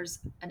that there's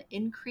an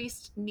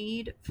increased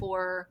need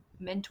for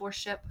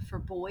mentorship for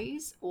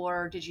boys,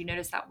 or did you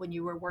notice that when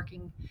you were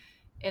working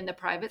in the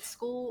private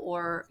school,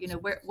 or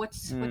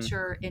what's Mm.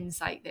 your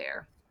insight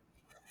there?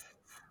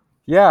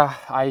 Yeah,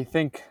 I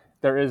think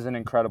there is an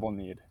incredible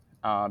need.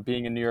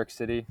 Being in New York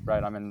City,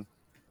 right? I'm in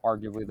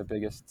arguably the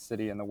biggest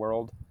city in the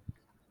world.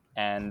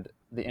 And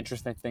the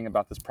interesting thing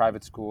about this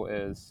private school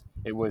is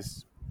it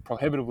was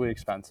prohibitively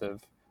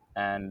expensive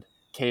and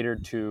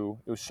catered to,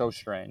 it was so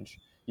strange.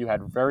 You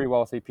had very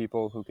wealthy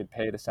people who could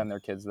pay to send their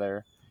kids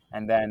there.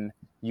 And then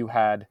you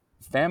had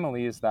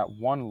families that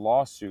won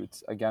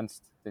lawsuits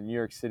against the New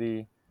York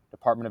City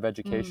Department of Mm,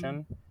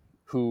 Education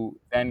who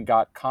then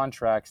got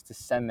contracts to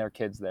send their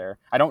kids there.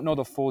 I don't know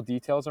the full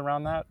details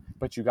around that,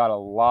 but you got a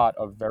lot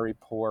of very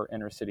poor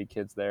inner city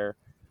kids there.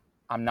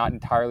 I'm not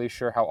entirely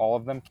sure how all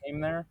of them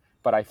came there,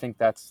 but I think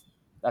that's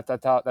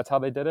how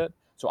they did it.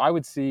 So I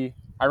would see.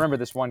 I remember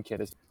this one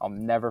kid. I'll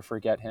never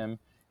forget him.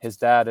 His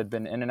dad had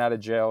been in and out of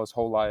jail his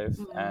whole life,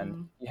 and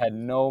mm, he had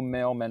no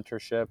male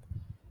mentorship.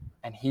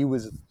 And he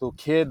was the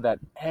kid that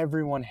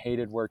everyone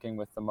hated working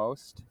with the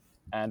most.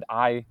 And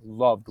I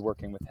loved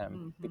working with him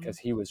mm-hmm. because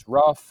he was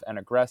rough and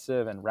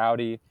aggressive and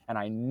rowdy, and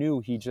I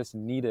knew he just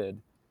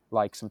needed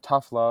like some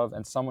tough love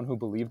and someone who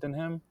believed in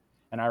him.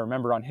 And I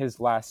remember on his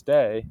last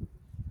day,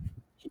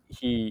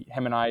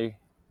 him and I,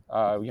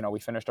 we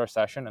finished our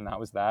session and that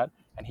was that.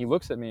 And he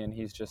looks at me and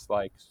he's just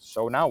like,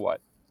 "So now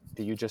what?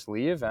 Do you just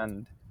leave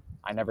and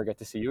I never get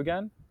to see you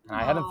again?" And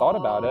I hadn't thought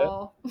about it.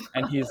 Oh.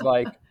 And he's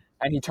like,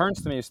 and he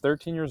turns to me. He's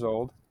 13 years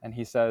old, and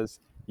he says,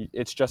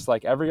 "It's just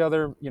like every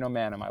other,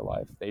 man in my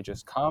life. They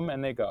just come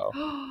and they go."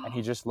 And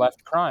he just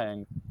left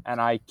crying. And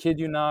I kid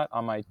you not,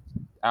 on my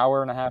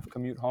hour and a half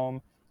commute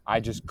home, I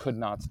just could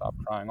not stop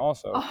crying.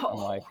 Also,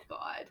 Oh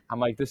God. I'm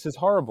like, this is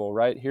horrible,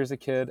 right? Here's a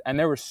kid, and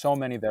there were so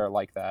many there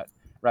like that,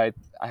 right?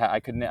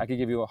 I could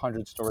give you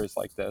 100 stories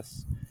like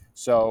this.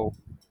 So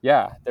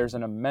yeah, there's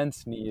an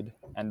immense need,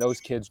 and those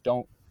kids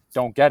don't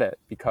get it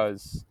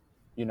because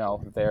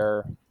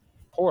they're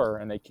poor,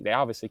 and they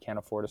obviously can't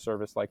afford a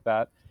service like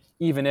that,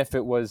 even if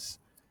it was,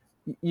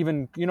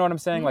 even, you know what I'm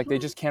saying, like they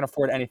Mm-hmm. just can't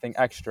afford anything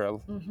extra.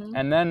 Mm-hmm.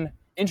 And then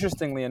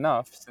interestingly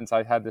enough, since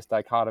I had this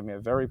dichotomy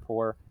of very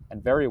poor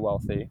and very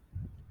wealthy,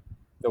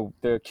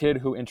 the kid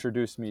who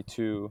introduced me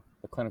to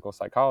the clinical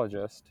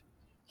psychologist,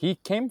 he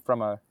came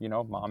from a,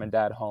 mom and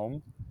dad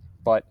home,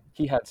 but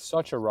he had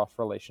such a rough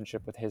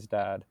relationship with his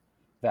dad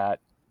that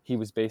he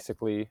was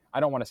basically, I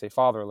don't want to say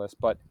fatherless,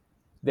 but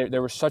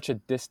there was such a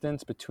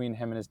distance between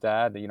him and his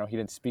dad that, he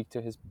didn't speak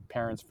to his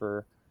parents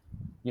for,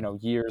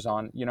 years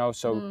on,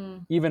 so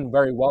Mm. even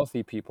very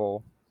wealthy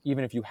people,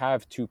 even if you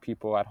have two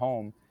people at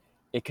home,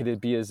 it could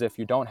be as if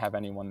you don't have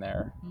anyone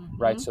there,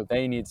 right? Mm-hmm. So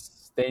they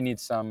need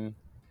some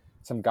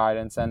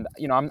guidance. And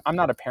I'm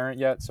not a parent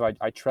yet, so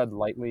I tread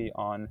lightly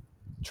on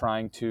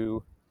trying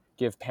to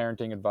give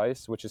parenting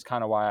advice, which is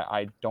kind of why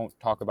I don't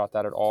talk about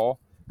that at all,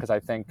 because I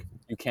think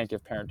you can't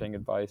give parenting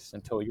advice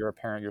until you're a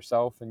parent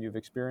yourself and you've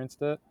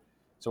experienced it.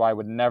 So I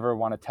would never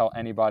want to tell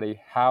anybody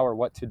how or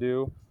what to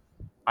do.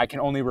 I can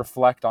only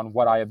reflect on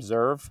what I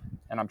observe,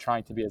 and I'm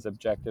trying to be as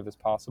objective as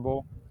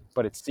possible.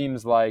 But it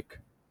seems like,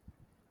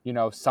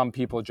 some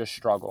people just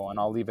struggle, and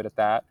I'll leave it at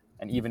that.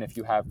 And even if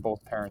you have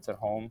both parents at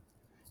home,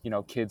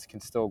 kids can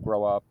still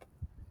grow up,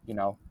 you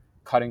know,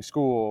 cutting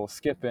school,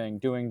 skipping,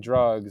 doing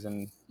drugs,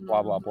 and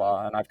blah, blah, Mm-hmm.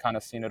 blah. And I've kind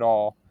of seen it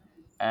all.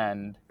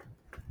 And,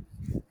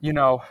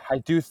 I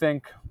do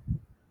think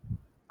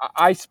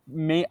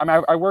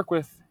I work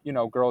with,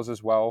 girls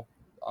as well,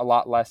 a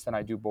lot less than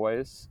I do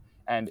boys.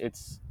 And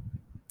it's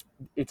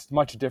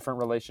much different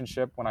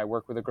relationship when I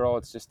work with a girl.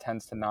 It just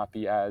tends to not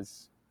be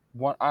as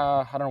one.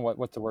 I don't know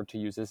what the word to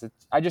use is.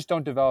 I just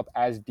don't develop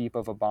as deep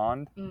of a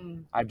bond.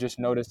 Mm. I've just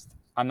noticed.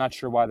 I'm not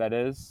sure why that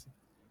is,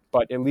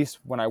 but at least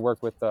when I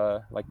work with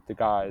the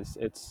guys,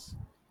 it's,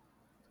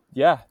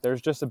 yeah,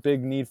 there's just a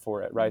big need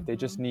for it, right? They Mm-hmm.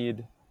 just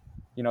need,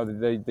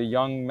 the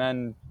young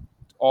men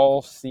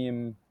all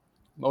seem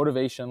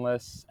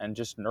motivationless and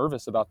just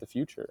nervous about the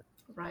future.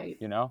 Right.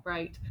 You know.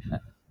 Right.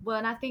 Well,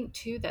 and I think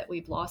too that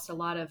we've lost a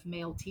lot of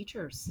male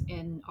teachers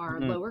in our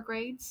Hmm. lower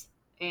grades.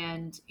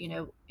 And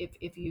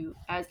if you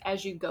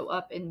as you go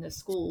up in the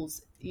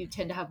schools, you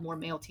tend to have more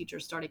male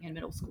teachers starting in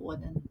middle school,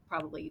 and then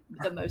probably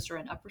the most are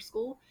in upper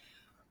school.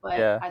 But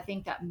Yeah. I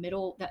think that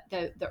middle that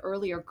the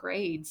earlier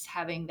grades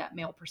having that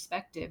male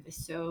perspective is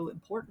so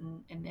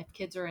important. And if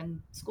kids are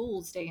in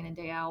schools day in and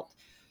day out,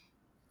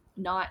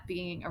 not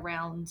being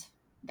around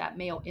that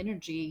male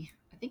energy,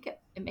 I think it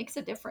makes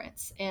a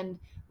difference. And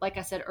like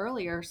I said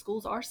earlier,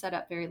 schools are set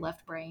up very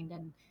left brained.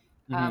 And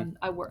Hmm.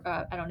 I work.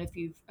 I don't know if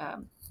you've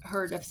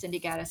heard of Cindy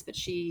Gaddis, but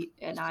she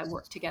and I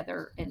worked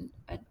together and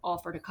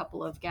offered a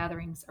couple of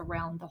gatherings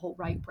around the whole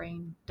right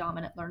brain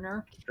dominant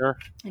learner, Sure.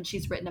 and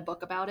she's written a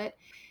book about it.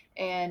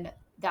 And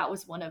that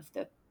was one of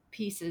the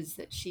pieces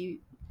that she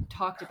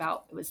talked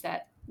about, was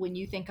that when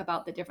you think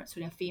about the difference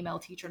between a female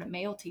teacher and a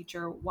male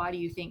teacher, why do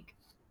you think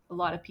a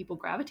lot of people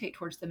gravitate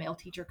towards the male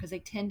teacher? Because they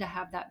tend to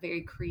have that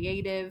very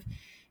creative,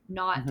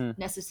 not Hmm.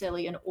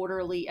 necessarily an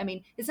orderly. I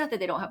mean, it's not that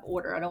they don't have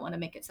order. I don't want to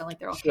make it sound like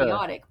they're all Sure.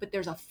 chaotic, but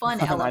there's a fun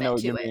I know element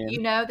what to you it.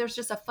 mean. There's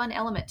just a fun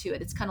element to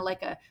it. It's kind of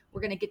like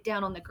we're going to get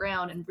down on the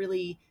ground and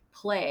really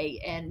play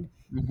and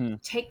Hmm.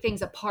 take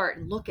things apart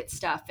and look at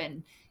stuff,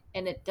 and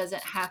it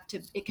doesn't have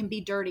to, it can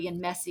be dirty and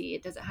messy.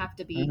 It doesn't have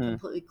to be Hmm.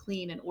 completely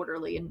clean and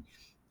orderly. And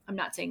I'm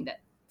not saying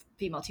that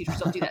female teachers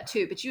don't do that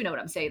too, but you know what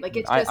I'm saying. Like,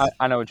 it's I just,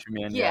 I know what you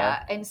mean.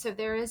 Yeah. yeah. And so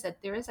there is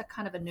a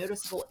kind of a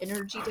noticeable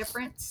energy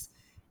difference.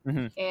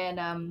 Hmm.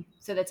 And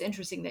so that's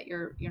interesting that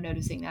you're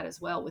noticing that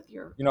as well with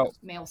your You know,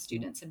 male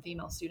students and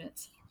female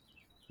students.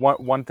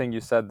 one thing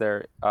you said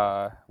there.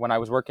 When I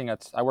worked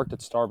at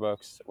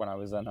Starbucks when I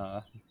was in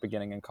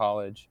beginning in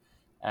college,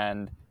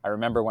 and I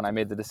remember when I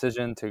made the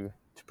decision to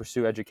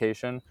pursue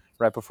education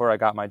right before I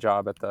got my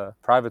job at the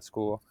private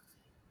school.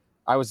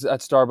 I was at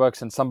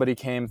Starbucks and somebody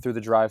came through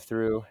the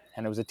drive-through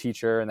and it was a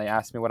teacher and they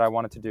asked me what I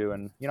wanted to do,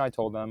 and I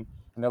told them,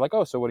 and they're like,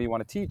 "Oh, so what do you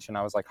want to teach?" And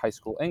I was like, "High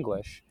school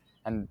English."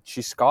 And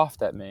she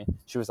scoffed at me.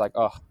 She was like,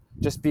 "Oh,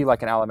 just be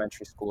like an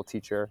elementary school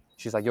teacher."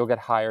 She's like, "You'll get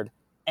hired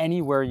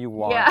anywhere you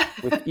want Yeah.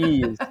 with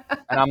ease."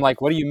 And I'm like,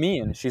 "What do you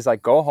mean?" She's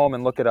like, "Go home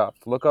and look it up.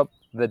 Look up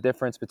the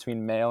difference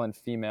between male and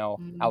female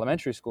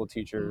elementary school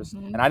teachers."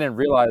 Mm-hmm. And I didn't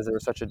realize there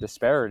was such a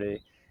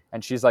disparity.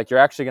 And she's like, "You're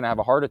actually going to have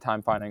a harder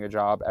time finding a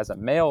job as a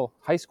male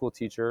high school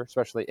teacher,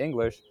 especially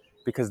English,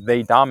 because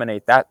they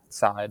dominate that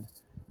side."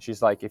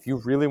 She's like, "If you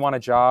really want a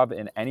job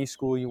in any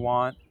school you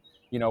want,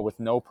 with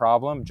no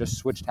problem, just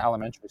switch to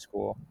elementary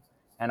school."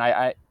 And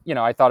I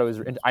thought it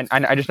was,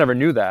 I just never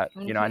knew that.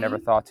 I never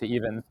Mm-hmm. thought to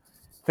even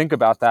think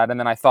about that. And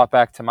then I thought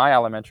back to my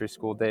elementary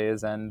school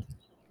days, and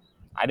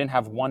I didn't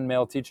have one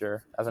male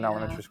teacher as an Yeah.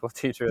 elementary school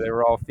teacher. They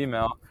were all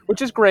female,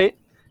 which is great.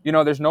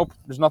 There's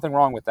nothing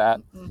wrong with that.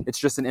 Mm-hmm. It's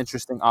just an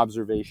interesting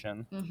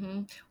observation.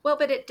 Mm-hmm. Well,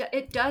 but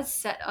it does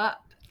set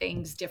up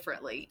things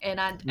differently, and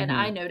I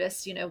Hmm.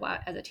 noticed,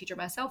 as a teacher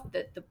myself,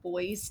 that the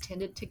boys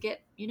tended to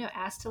get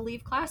asked to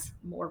leave class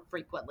more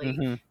frequently,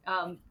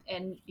 Hmm.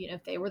 and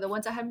they were the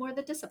ones that had more of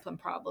the discipline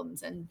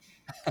problems, and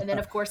then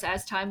of course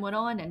as time went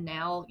on, and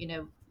now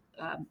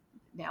um,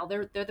 now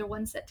they're the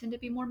ones that tend to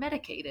be more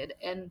medicated.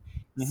 And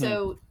Hmm.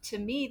 so to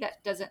me,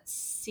 that doesn't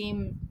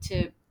seem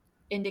to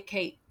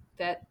indicate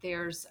that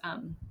there's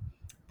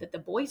that the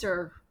boys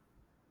are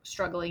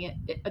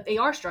struggling. They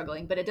are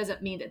struggling, but it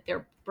doesn't mean that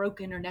they're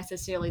broken or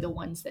necessarily the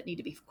ones that need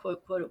to be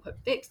quote unquote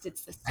fixed.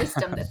 It's the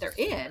system that they're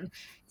in.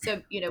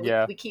 So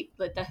Yeah, we keep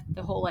the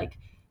whole like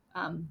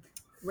um,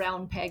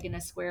 round peg in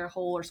a square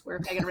hole, or square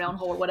peg in a round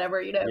hole, or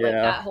whatever, like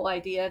yeah, that whole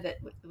idea that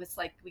it was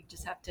like we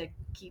just have to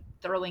keep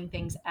throwing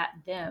things at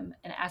them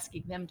and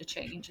asking them to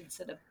change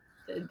instead of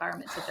the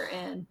environments that they're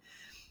in.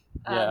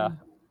 yeah. um,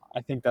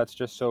 I think that's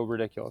just so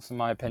ridiculous, in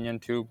my opinion,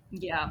 to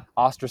yeah,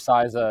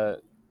 ostracize an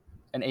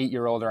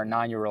 8-year-old or a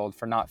 9-year-old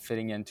for not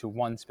fitting into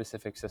one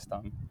specific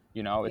system.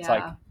 It's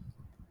like yeah.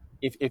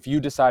 if you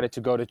decided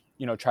to go to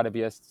try to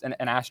be an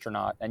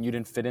astronaut and you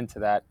didn't fit into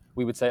that,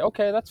 we would say,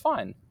 okay, that's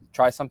fine,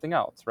 try something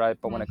else, right?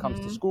 But when it comes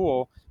to Mm-hmm.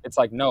 school, it's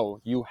like, no,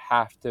 you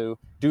have to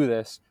do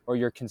this or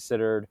you're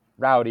considered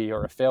rowdy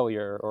or a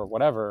failure or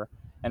whatever.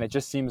 And it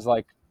just seems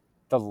like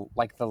the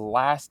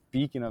last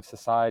beacon of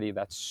society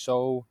that's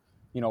so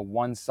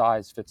one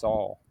size fits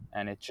all,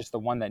 and it's just the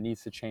one that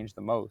needs to change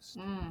the most,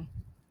 Mm,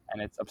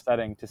 and it's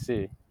upsetting to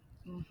see.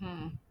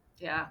 mm-hmm.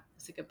 Yeah,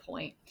 that's a good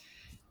point.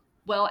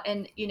 Well,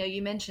 and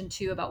you mentioned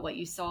too about what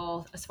you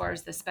saw as far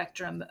as the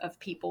spectrum of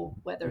people,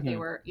 whether they Hmm.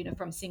 were,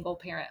 from single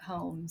parent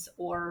homes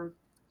or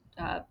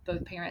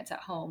both parents at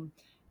home.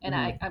 And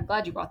Hmm. I'm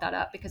glad you brought that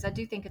up, because I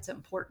do think it's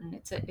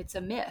important. It's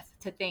a myth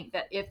to think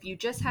that if you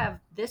just have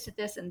this,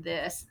 and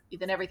this,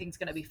 then everything's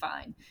going to be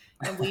fine.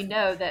 And we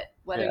know that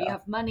whether you Yeah.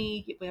 have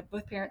money, we have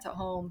both parents at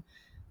home,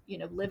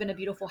 live in a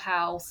beautiful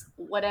house,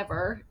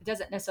 whatever, it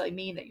doesn't necessarily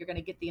mean that you're going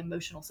to get the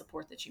emotional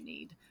support that you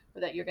need,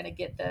 or that you're going to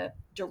get the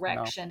No.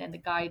 direction and the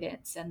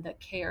guidance and the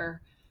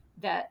care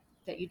that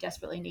you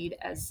desperately need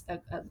as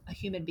a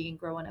human being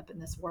growing up in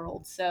this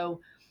world.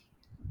 So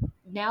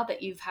now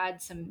that you've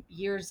had some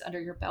years under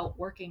your belt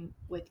working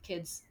with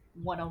kids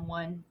one on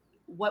one,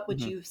 what would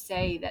Hmm. you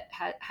say that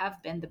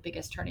have been the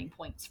biggest turning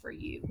points for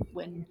you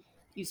when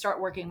you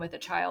start working with a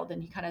child,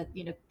 and you kind of,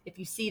 if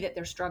you see that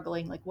they're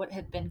struggling, like what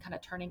have been kind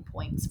of turning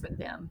points for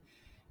them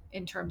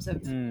in terms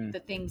of Mm. the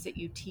things that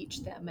you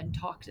teach them and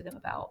talk to them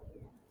about?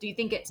 Do you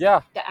think it's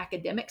Yeah. the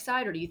academic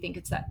side, or do you think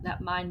it's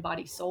that mind,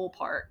 body, soul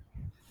part?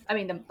 I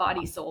mean, the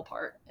body, soul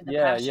part, and the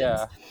Yeah.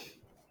 passions. Yeah.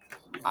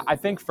 I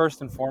think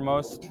first and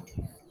foremost,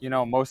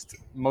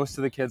 most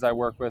of the kids I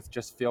work with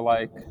just feel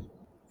like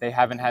they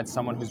haven't had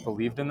someone who's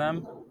believed in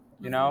them.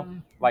 You know, Mm-hmm,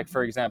 like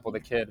for mm-hmm, example, the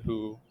kid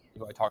who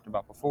I talked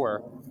about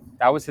before,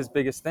 that was his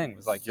biggest thing,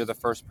 was like, you're the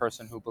first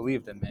person who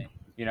believed in me.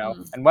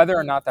 mm. And whether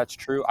or not that's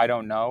true, I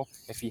don't know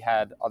if he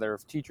had other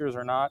teachers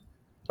or not,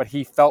 but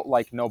he felt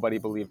like nobody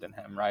believed in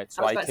him, right?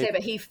 I So was I about to say, take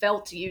but he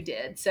felt you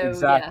did. So yeah,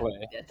 exactly.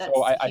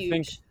 So that's I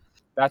think huge.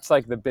 that's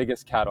like the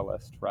biggest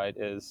catalyst, right?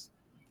 Is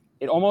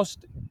it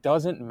almost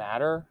doesn't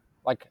matter.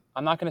 Like,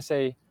 I'm not going to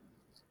say,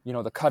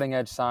 the cutting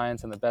edge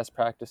science and the best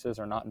practices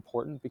are not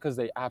important, because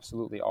they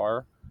absolutely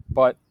are.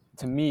 But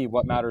to me,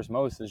 what matters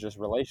most is just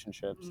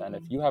relationships. And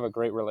if Mm, you have a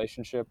great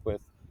relationship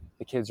with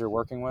the kids you're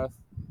working with,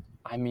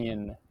 I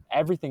mean,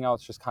 everything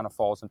else just kind of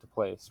falls into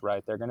place,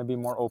 right? They're going to be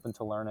more open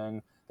to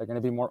learning. They're going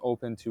to be more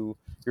open to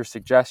your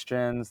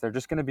suggestions. They're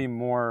just going to be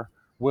more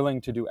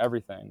willing to do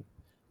everything,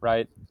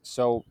 right?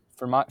 So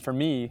for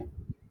me,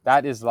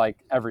 that is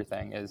like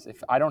everything. Is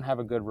if I don't have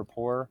a good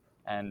rapport,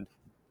 and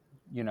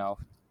you know,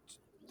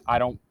 I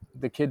don't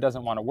the kid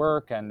doesn't want to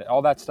work and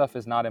all that stuff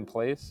is not in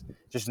place,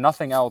 just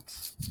nothing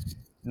else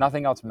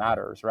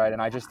matters, right?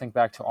 And I just think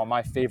back to all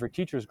my favorite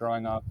teachers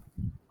growing up.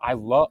 I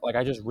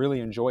just really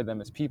enjoyed them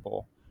as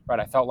people, right?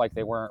 I felt like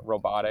they weren't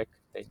robotic.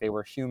 They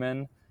were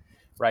human,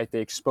 right?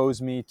 They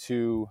exposed me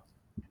to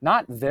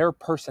not their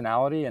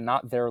personality and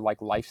not their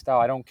like lifestyle.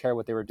 I don't care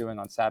what they were doing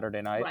on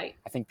Saturday night. right.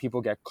 I think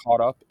people get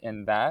caught up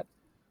in that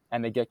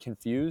and they get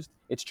confused.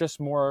 It's just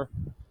more,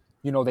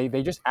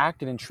 they just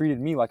acted and treated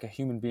me like a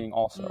human being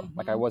also.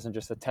 Like I Mm-hmm. wasn't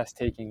just a test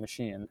taking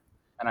machine,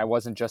 and I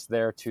wasn't just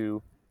there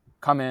to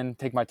come in,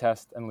 take my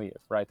test and leave,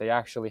 right? They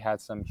actually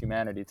had some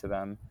humanity to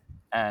them.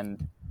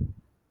 And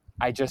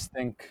I just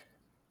think,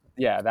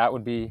 yeah, that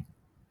would be,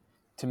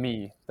 to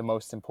me, the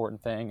most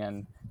important thing,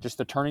 and just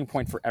the turning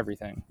point for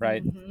everything,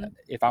 right? Mm-hmm.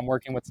 If I'm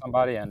working with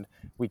somebody and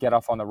we get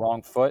off on the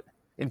wrong foot,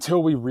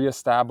 until we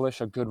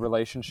reestablish a good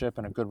relationship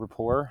and a good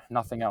rapport,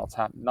 nothing else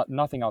Oh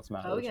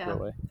matters yeah,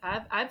 really.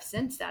 I've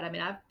sensed that. I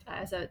mean, I've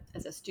as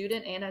a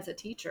student and as a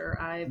teacher,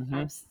 Hmm.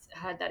 I've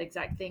had that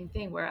exact thing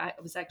where I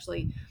was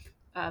actually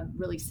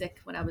really sick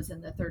when I was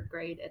in the third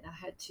grade, and I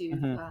had to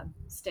Hmm.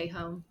 stay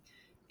home.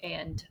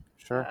 And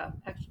Sure.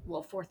 actually,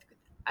 well,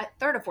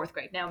 third or fourth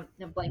grade. Now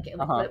I'm blanking.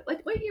 Uh-huh.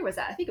 What year was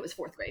that? I think it was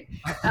fourth grade.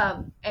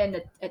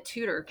 And a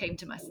tutor came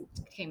to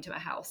my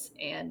house,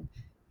 and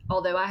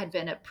although I had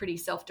been a pretty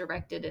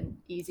self-directed and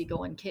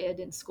easygoing kid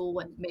in school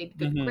and made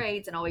good Hmm.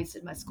 grades and always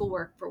did my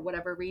schoolwork, for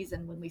whatever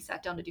reason, when we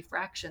sat down to do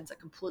fractions, I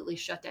completely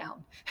shut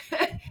down.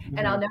 And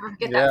Hmm. I'll never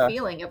forget that Yeah.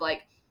 feeling of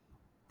like,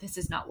 this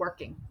is not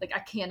working. Like I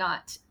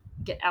cannot.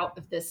 get out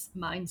of this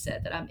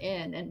mindset that I'm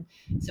in. And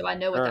so I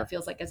know what that Sure.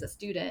 feels like as a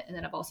student. And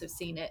then I've also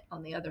seen it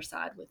on the other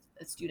side with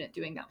a student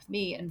doing that with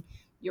me. And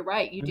you're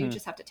right. You do Hmm.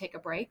 just have to take a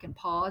break and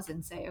pause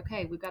and say,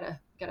 okay, we've got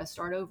to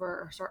start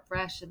over or start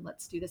fresh and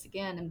let's do this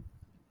again. And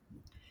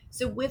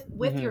so with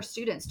Hmm. your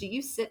students, do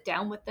you sit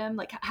down with them?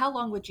 Like how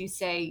long would you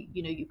say,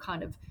 you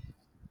kind of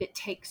it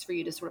takes for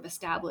you to sort of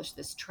establish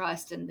this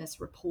trust and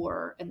this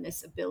rapport and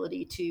this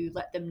ability to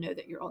let them know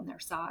that you're on their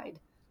side?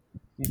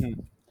 Hmm.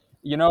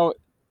 You know,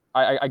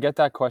 I get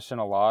that question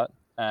a lot,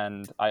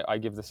 and I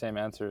give the same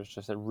answer. It's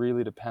just it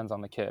really depends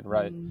on the kid,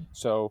 right? Mm,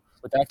 So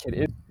with that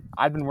kid,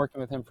 I've been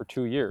working with him for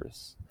 2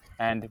 years,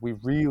 and we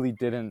really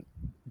didn't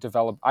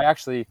develop.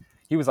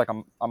 He was like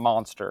a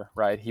monster,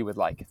 right? He would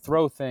like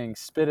throw things,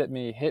 spit at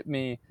me, hit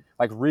me,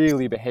 like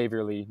really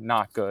behaviorally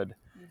not good.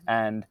 mhm,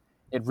 And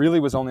it really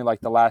was only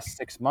like the last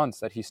 6 months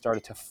that he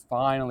started to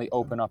finally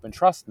open up and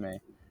trust me,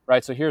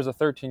 right? So here's a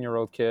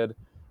 13-year-old kid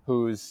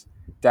whose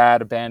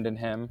dad abandoned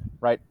him,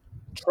 right?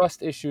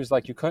 Trust issues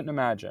like you couldn't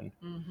imagine.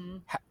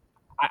 mhm.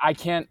 I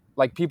can't,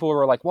 like, people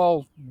were like,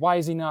 well, why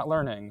is he not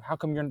learning? How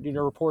come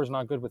your rapport is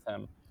not good with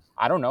him?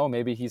 I don't know.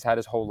 Maybe he's had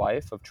his whole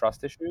life of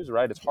trust issues,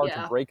 right? It's hard to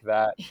Yeah. break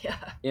that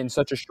Yeah. in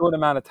such a short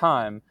amount of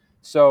time.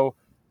 So,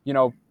 you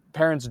know,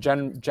 parents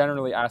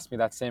generally ask me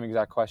that same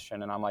exact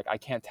question, and I'm like, I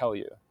can't tell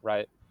you,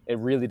 right? It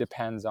really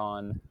depends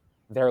on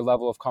their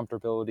level of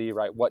comfortability,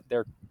 right? What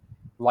their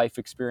life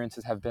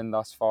experiences have been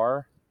thus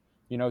far.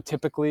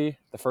 Typically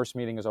the first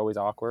meeting is always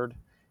awkward,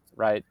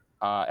 right?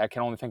 I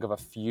can only think of a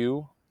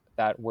few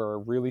that were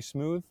really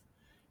smooth,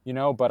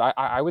 but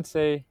I would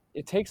say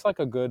it takes like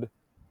a good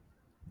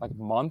like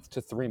month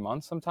to 3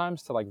 months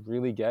sometimes to like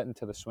really get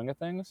into the swing of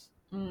things,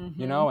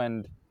 Mhm.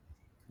 and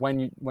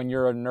when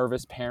you're a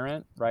nervous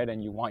parent, right,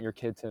 and you want your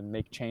kid to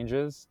make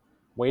changes,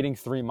 waiting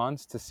 3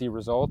 months to see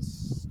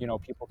results,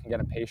 people can get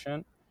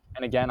impatient.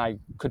 And again, I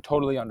could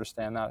totally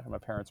understand that from a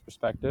parent's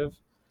perspective,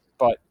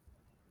 but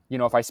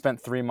if I spent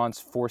 3 months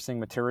forcing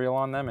material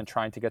on them and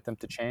trying to get them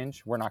to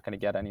change, we're not going to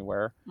get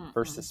anywhere.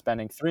 Versus Mm-mm.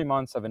 spending 3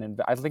 months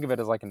I think of it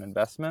as like an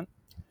investment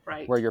where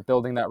Right. you're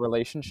building that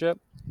relationship.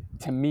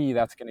 To me,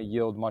 that's going to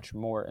yield much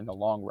more in the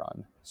long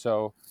run.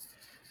 So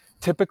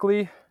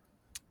typically,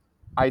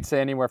 I'd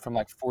say anywhere from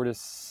like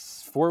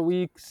 4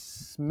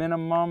 weeks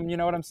minimum. You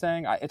know what I'm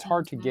saying? It's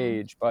hard to Mhm.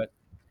 gauge, but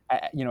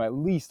at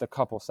least a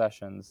couple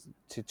sessions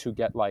to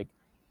get like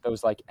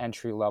those like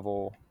entry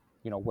level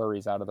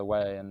worries out of the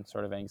way and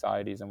sort of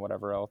anxieties and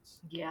whatever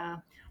else.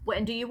 Yeah. Well,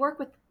 and do you work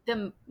with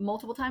them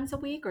multiple times a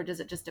week, or does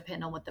it just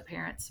depend on what the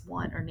parents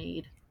want or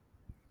need?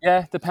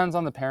 Yeah, depends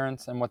on the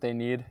parents and what they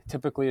need.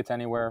 Typically, it's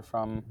anywhere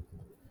from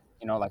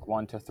like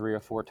 1 to 3 or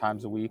 4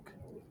 times a week.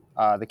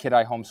 The kid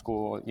I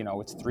homeschool,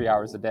 it's 3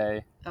 hours a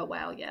day, Oh,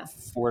 wow. Yeah.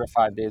 4 to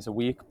 5 days a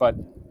week. But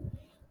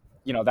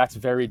that's a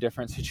very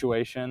different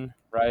situation,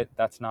 right?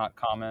 That's not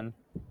common.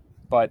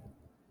 But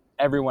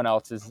everyone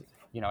else is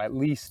at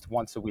least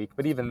once a week.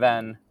 But even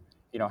then,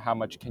 how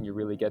much can you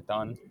really get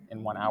done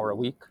in 1 hour a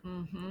week?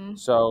 Mm-hmm.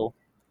 So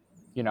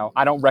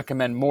I don't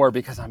recommend more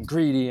because I'm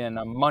greedy and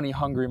a money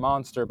hungry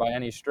monster by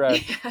any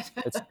stretch. Yeah.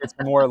 It's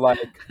more like,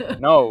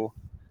 no,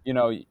 you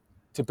know,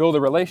 to build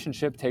a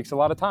relationship takes a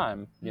lot of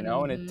time, and it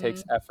Mm-hmm.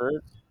 takes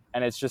effort,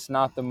 and it's just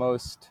not the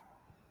most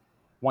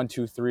 1,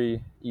 2,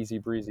 3 easy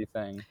breezy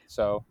thing.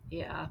 So,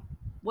 Yeah.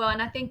 Well,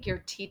 and I think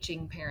you're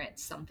teaching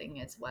parents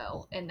something as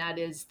well. And that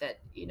is that,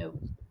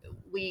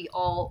 we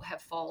all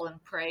have fallen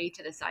prey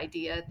to this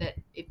idea that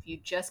if you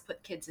just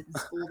put kids in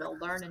school, they'll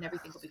learn and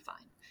everything will be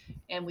fine.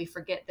 And we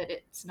forget that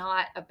it's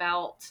not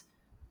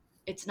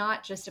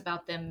just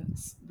about them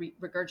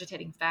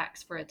regurgitating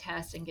facts for a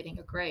test and getting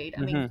a grade.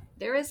 I mean, hmm.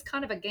 there is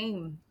kind of a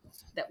game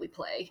that we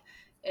play,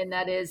 and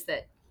that is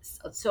that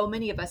so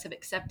many of us have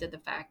accepted the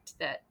fact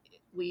that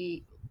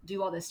we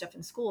do all this stuff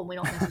in school and we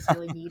don't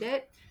necessarily need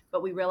it,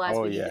 but we realize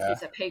Oh we need a yeah.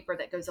 piece of paper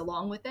that goes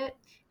along with it.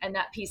 And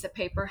that piece of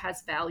paper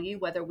has value,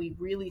 whether we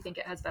really think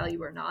it has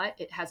value or not.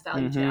 It has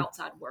value to the Hmm.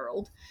 outside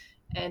world.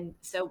 And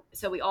so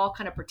we all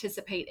kind of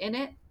participate in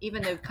it,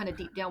 even though kind of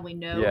deep down we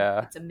know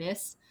Yeah. it's a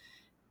miss.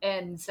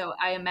 And so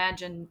I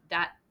imagine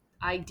that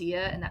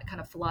idea and that kind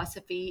of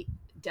philosophy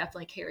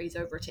definitely carries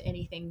over to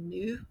anything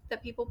new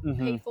that people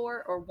pay Hmm.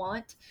 for or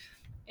want.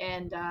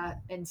 And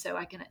so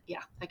I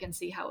can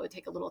see how it would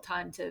take a little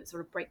time to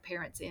sort of break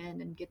parents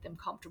in and get them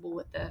comfortable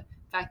with the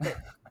fact that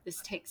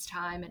this takes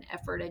time and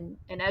effort. And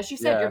as you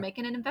said, you're Yeah.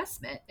 making an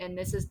investment, and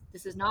this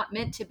is not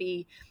meant to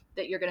be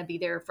that you're going to be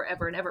there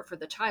forever and ever for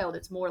the child.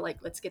 It's more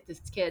like, let's get this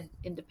kid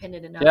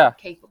independent enough Yeah. and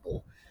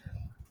capable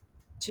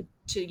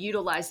to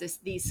utilize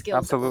these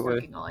skills that we're Absolutely.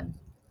 working on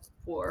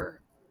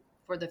for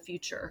for the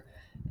future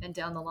and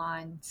down the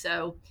line.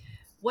 So,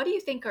 what do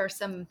you think are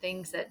some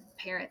things that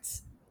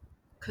parents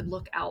could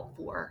look out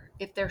for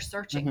if they're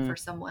searching Hmm. for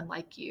someone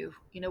like you?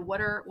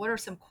 What are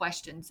some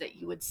questions that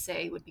you would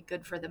say would be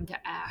good for them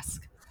to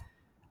ask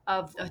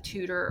of a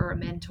tutor or a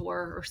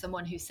mentor or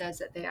someone who says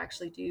that they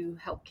actually do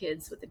help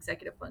kids with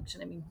executive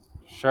function? I mean,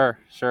 Sure.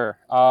 Sure.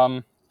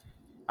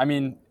 I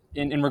mean,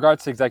 in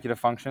regards to executive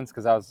functions,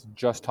 because I was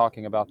just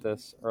talking about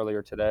this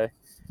earlier today,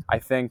 I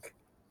think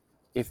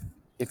if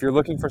if you're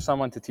looking for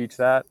someone to teach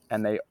that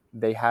and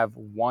they have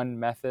one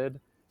method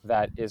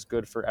that is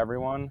good for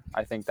everyone,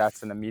 I think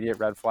that's an immediate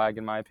red flag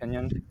in my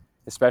opinion,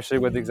 especially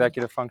with Mm,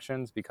 executive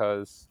functions,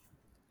 because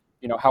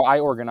how I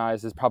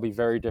organize is probably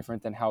very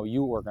different than how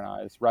you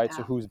organize, right?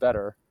 So yeah. who's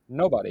better?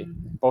 Nobody.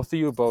 Mhm. Both of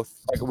you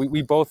both like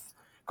we both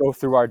go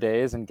through our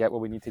days and get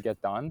what we need to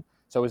get done.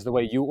 So is the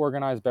way you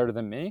organize better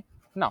than me?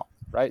 No,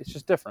 right? It's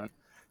just different.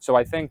 So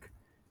I think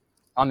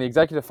on the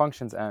executive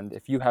functions end,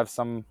 if you have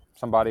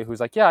somebody who's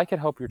like, yeah, I could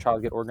help your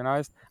child get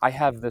organized, I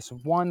have this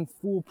one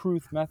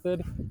foolproof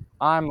method,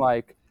 I'm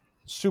like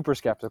super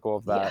skeptical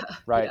of Yeah. that,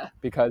 right? Yeah.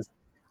 Because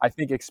I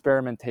think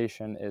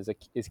experimentation is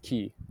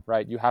key,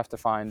 right? You have to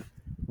find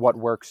what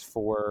works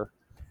for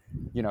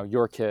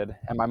your kid.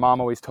 And my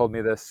mom always told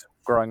me this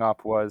growing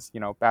up was,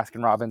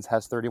 Baskin Robbins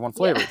has 31 Yeah.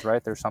 flavors,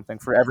 right? There's something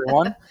for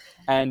everyone.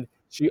 And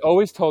she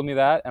always told me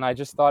that, and I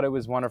just thought it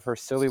was one of her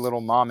silly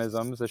little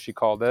momisms, as she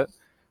called it.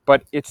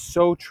 But it's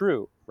so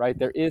true, right?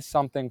 There is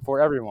something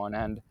for everyone.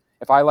 And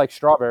if I like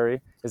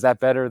strawberry, is that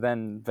better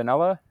than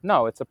vanilla?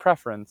 No, it's a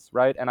preference,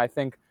 right? And I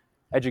think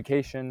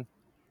education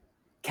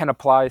can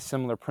apply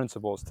similar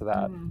principles to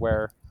that, Mm,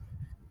 where,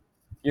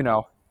 you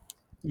know,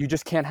 you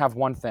just can't have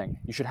one thing.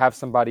 You should have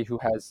somebody who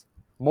has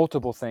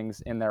multiple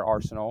things in their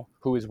arsenal,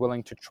 who is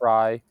willing to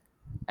try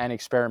and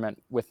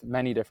experiment with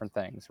many different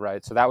things,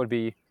 right? So that would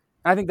be,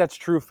 and I think that's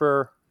true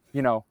for,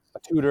 a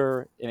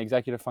tutor, an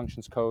executive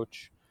functions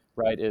coach,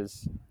 right?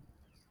 Is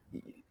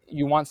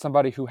you want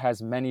somebody who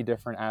has many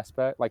different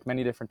aspects, like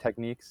many different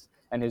techniques,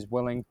 and is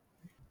willing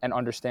and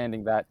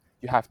understanding that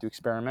you have to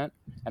experiment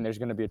and there's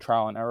going to be a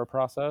trial and error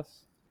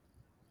process,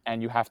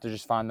 and you have to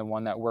just find the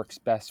one that works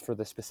best for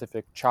the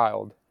specific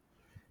child.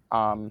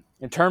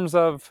 In terms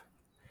of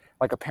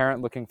like a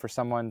parent looking for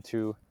someone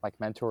to like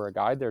mentor or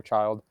guide their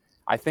child,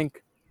 I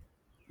think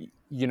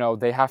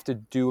they have to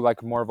do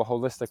like more of a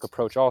holistic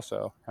approach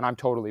also. And I'm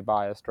totally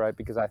biased, right?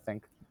 Because I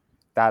think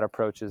that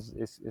approach is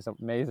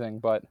amazing.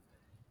 But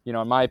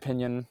in my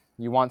opinion,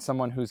 you want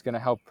someone who's going to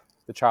help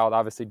the child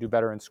obviously do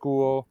better in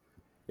school,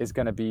 is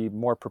going to be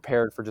more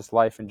prepared for just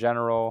life in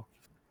general,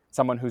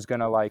 someone who's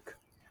going to like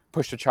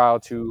push the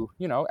child to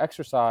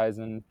exercise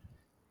and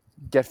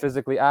get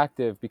physically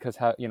active, because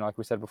like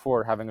we said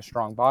before, having a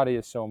strong body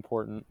is so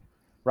important,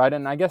 right?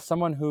 And I guess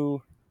someone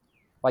who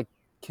like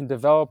can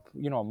develop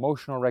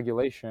emotional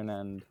regulation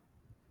and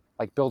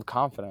like build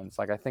confidence.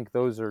 Like I think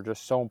those are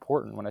just so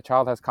important. When a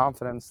child has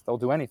confidence, they'll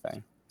do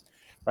anything,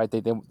 right?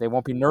 They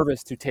won't be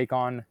nervous to take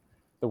on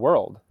the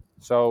world.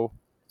 So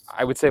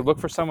I would say look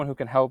for someone who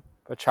can help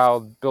a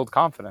child build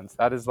confidence.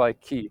 That is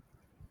like key.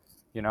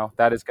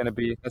 That is going to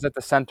be, that's at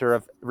the center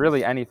of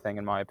really anything,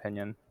 in my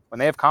opinion. When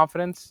they have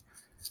confidence,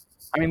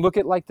 I mean, look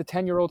at like the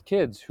 10-year-old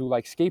kids who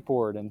like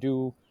skateboard and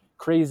do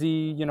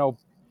crazy,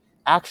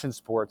 action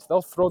sports.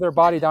 They'll throw their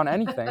body down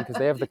anything because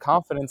they have the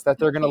confidence that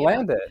they're going to yeah.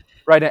 land it,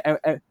 right?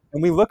 And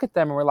we look at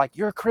them and we're like,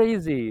 you're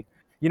crazy.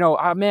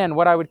 Man,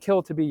 what I would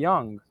kill to be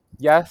young.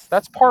 Yes,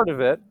 that's part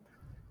of it.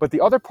 But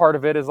the other part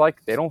of it is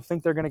like they don't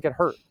think they're going to get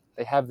hurt.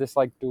 They have this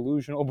like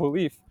delusional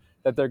belief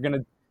that they're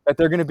going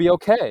to be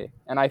okay.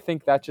 And I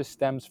think that just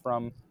stems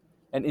from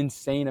an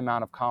insane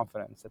amount of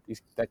confidence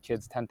that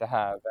kids tend to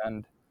have.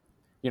 And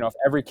if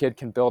every kid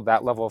can build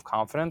that level of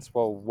confidence,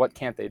 well, what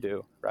can't they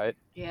do, right?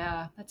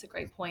 Yeah, that's a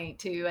great point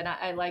too, and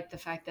I like the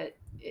fact that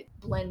it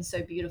blends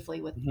so beautifully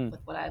Hmm.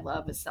 with what I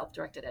love is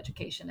self-directed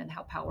education and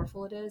how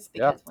powerful it is.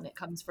 Yeah. Because when it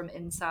comes from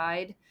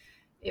inside,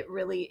 it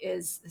really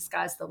is the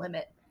sky's the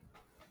limit.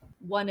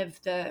 One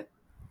of the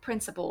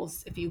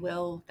principles, if you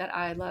will, that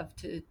I love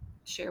to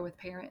share with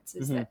parents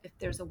is Hmm. that if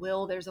there's a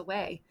will, there's a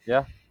way.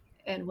 Yeah.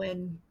 And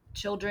when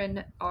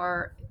children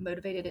are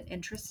motivated and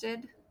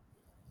interested,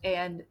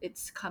 and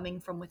it's coming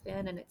from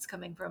within and it's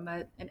coming from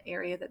an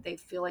area that they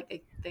feel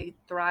like they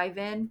thrive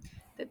in,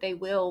 that they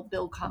will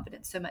build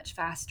confidence so much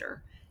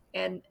faster.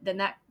 And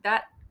then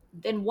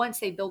then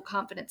once they build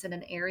confidence in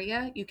an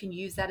area, you can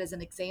use that as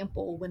an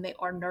example when they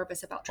are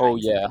nervous about Oh trying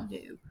yeah. something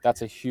new,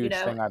 That's a you huge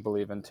know. thing I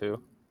believe in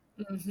too.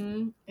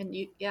 And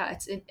yeah,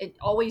 it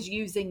always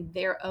using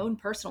their own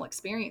personal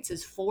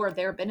experiences for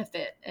their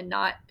benefit and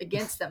not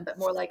against them, but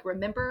more like,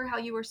 remember how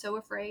you were so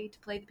afraid to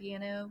play the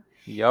piano,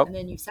 Yep. and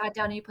then you sat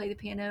down and you played the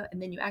piano,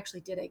 and then you actually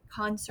did a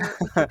concert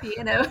with your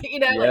piano. Like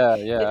Yeah,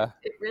 yeah,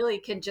 it really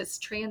can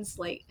just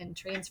translate and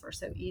transfer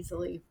so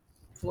easily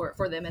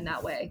for them in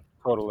that way.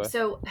 totally.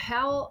 So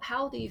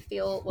how do you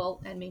feel?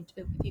 Well, I mean,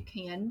 if you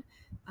can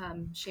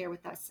share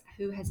with us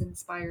who has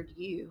inspired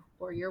you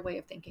or your way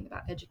of thinking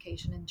about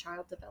education and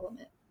child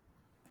development.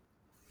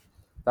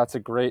 That's a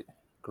great,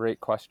 great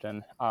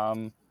question.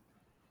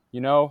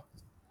 You know,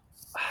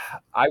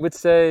 I would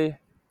say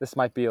this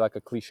might be like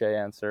a cliche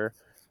answer,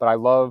 but I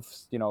love,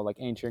 like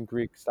ancient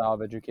Greek style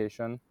of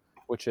education,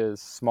 which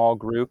is small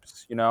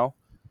groups,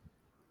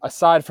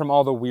 aside from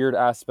all the weird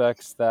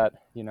aspects that,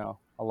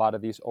 a lot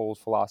of these old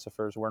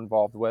philosophers were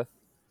involved with,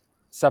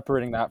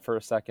 separating that for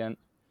a second,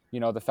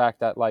 the fact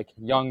that like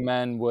young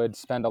men would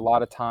spend a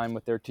lot of time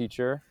with their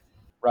teacher,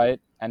 right?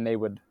 And they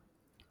would,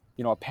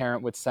 a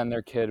parent would send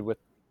their kid with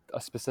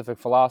a specific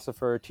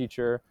philosopher or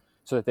teacher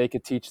so that they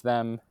could teach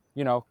them,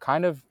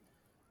 kind of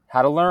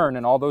how to learn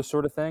and all those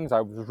sort of things.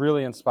 I was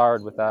really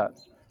inspired with that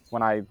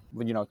when I,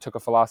 took a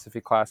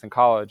philosophy class in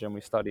college and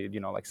we studied,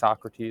 like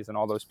Socrates and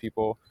all those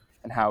people,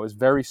 and how it was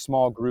very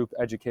small group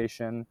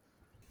education,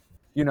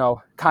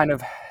 kind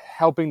of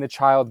helping the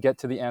child get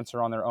to the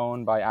answer on their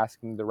own by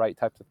asking the right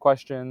types of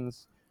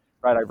questions.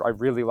 Right. I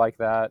really like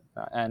that.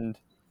 And,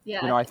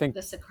 Yeah, I think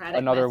the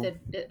Socratic another,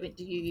 method.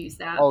 Do you use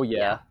that? oh, Yeah.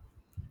 yeah,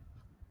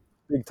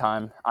 big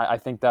time. I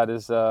think that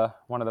is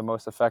one of the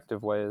most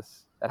effective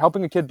ways at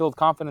helping a kid build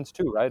confidence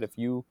too, right? If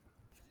you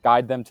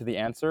guide them to the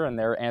answer and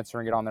they're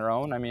answering it on their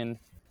own, I mean,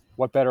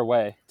 what better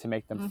way to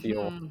make them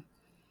feel, Hmm.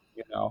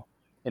 you know,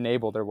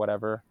 enabled or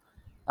whatever?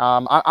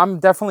 I'm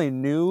definitely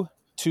new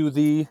to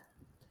the,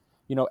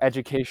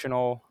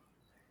 educational,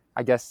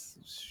 I guess,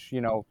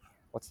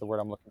 what's the word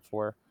I'm looking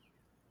for?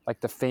 Like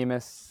the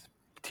famous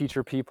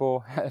teacher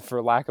people,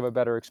 for lack of a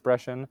better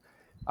expression.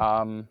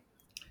 Um,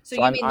 So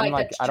so you I'm, mean I'm like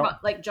like, I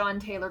don't, like John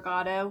Taylor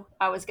Gatto?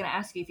 I was going to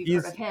ask you if you've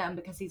heard of he's, him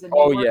because he's a New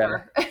oh yeah,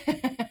 Yorker.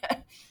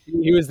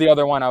 he was the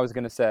other one I was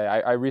going to say.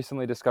 I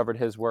recently discovered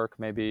his work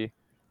maybe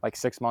like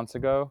 6 months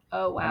ago,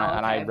 Oh and I wow.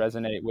 and I Okay.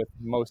 resonate with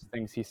most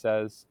things he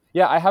says.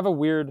 Yeah, I have a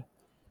weird,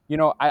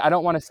 I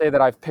don't want to say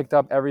that I've picked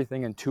up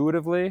everything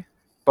intuitively,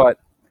 but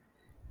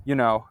you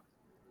know,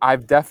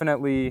 I've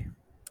definitely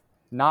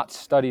not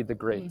studied the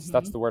greats.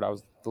 That's Hmm.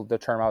 the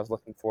term I was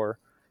looking for,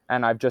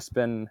 and I've just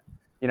been,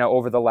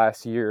 over the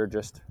last year,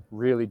 just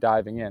really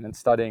diving in and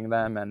studying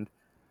them. And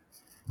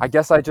I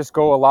guess I just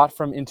go a lot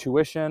from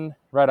intuition,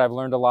 right? I've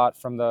learned a lot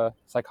from the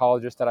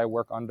psychologist that I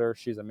work under.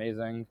 She's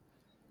amazing.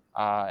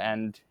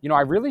 And,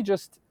 I really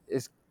just,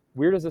 as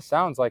weird as it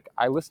sounds, like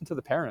I listen to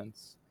the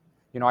parents.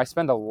 I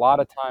spend a lot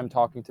of time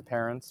talking to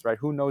parents, right?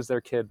 Who knows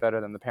their kid better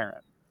than the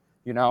parent,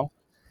 you know?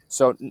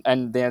 So,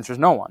 and the answer is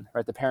no one,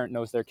 right? The parent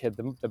knows their kid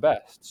the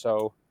best.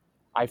 So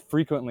I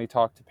frequently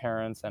talk to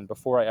parents. And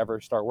before I ever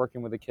start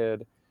working with a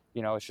kid,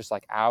 it's just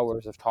like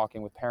hours of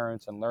talking with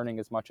parents and learning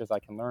as much as I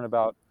can learn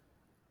about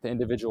the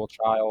individual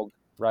child,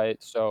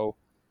 right? So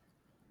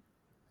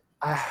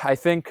I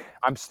think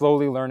I'm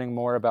slowly learning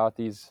more about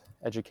these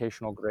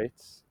educational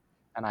greats,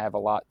 and I have a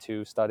lot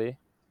to study.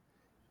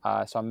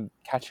 So I'm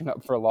catching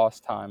up for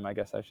lost time, I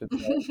guess I should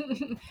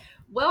say.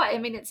 Well, I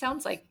mean, it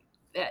sounds like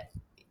that.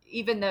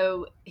 Even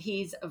though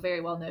he's a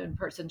very well-known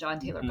person, John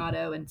Taylor Mhm.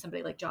 Gatto, and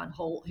somebody like John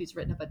Holt, who's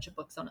written a bunch of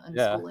books on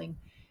Yeah. unschooling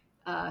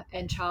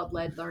and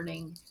child-led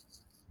learning,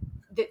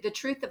 the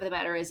truth of the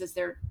matter is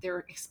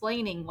they're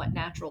explaining what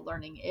natural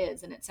learning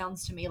is, and it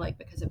sounds to me like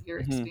because of your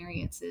Hmm.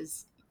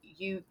 experiences,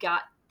 you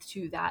got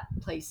to that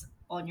place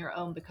on your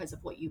own because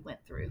of what you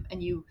went through,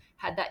 and you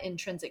had that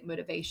intrinsic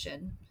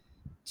motivation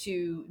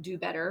to do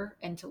better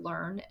and to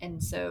learn,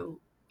 and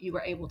so you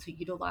were able to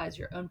utilize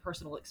your own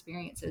personal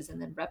experiences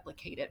and then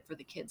replicate it for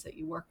the kids that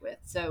you work with.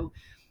 So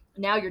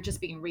now you're just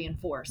being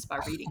reinforced by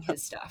reading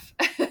his stuff.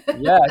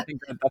 Yeah, I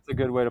think that's a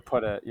good way to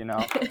put it.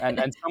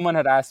 And someone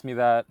had asked me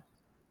that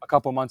a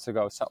couple months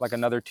ago. So, like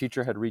another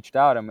teacher had reached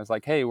out and was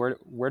like, "Hey,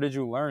 where did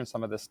you learn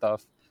some of this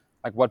stuff?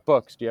 Like, what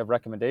books? Do you have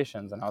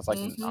recommendations?" And I was like,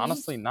 Hmm.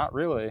 "Honestly, not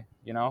really."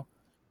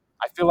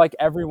 I feel like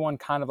everyone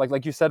kind of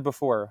like you said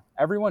before,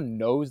 everyone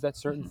knows that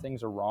certain Hmm.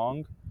 things are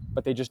wrong,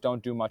 but they just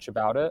don't do much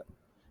about it,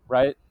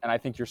 right? And I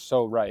think you're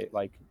so right.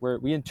 Like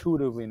we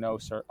intuitively know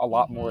a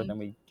lot more Hmm. than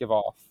we give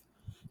off,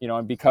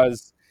 and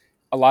because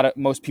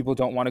most people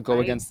don't want to go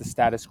Right. against the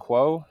status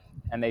quo,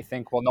 and they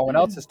think, well, no one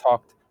else has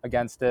talked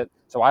against it,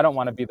 so I don't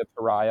want to be the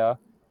pariah,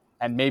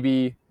 and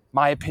maybe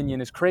my opinion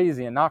is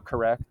crazy and not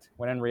correct.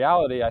 When in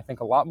reality, I think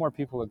a lot more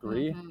people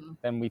agree Hmm.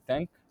 than we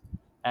think,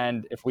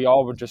 and if we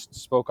all would just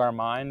spoke our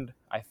mind,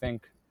 I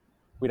think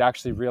we'd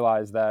actually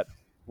realize that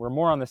we're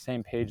more on the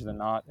same page than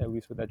not, at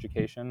least with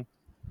education.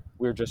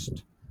 We're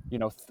just, we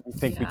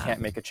think we Yeah.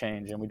 can't make a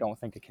change and we don't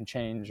think it can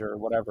change or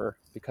whatever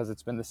because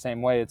it's been the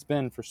same way it's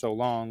been for so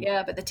long.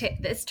 Yeah, but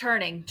it's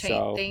turning.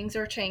 So, Things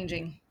are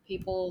changing.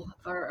 People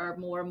are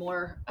more and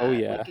more oh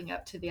yeah. waking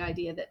up to the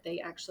idea that they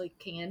actually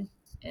can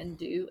and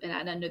do. And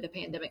I know the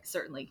pandemic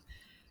certainly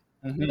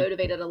Hmm.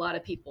 motivated a lot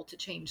of people to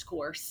change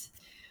course.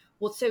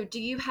 Well, so do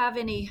you have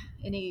any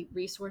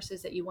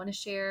resources that you want to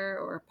share,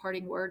 or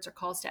parting words or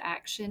calls to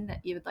action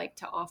that you would like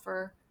to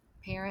offer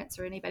parents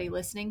or anybody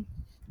listening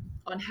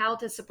on how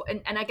to support?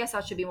 And I guess I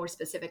should be more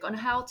specific on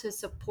how to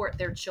support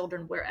their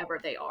children wherever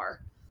they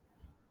are.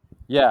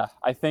 Yeah,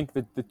 I think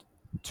that the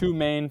two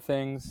main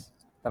things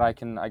that I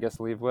can, I guess,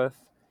 leave with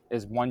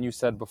is one you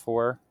said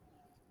before,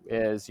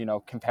 is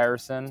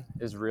comparison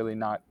is really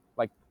not,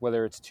 like,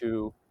 whether it's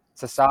to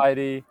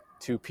society,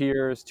 to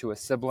peers, to a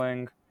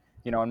sibling.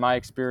 In my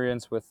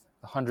experience with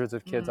the hundreds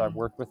of kids I've Mm,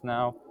 worked with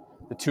now,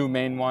 the two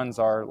main ones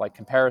are like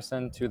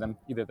comparison to them,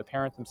 either the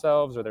parent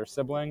themselves or their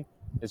sibling,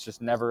 is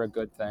just never a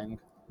good thing,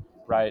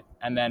 right?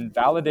 And then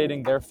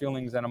validating their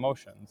feelings and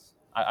emotions.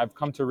 I've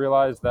come to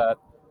realize that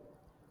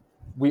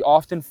we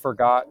often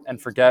forgot and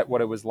forget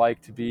what it was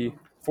like to be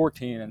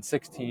 14 and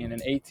 16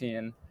 and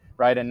 18,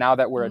 right? And now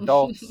that we're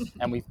adults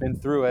and we've been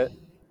through it,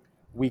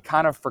 we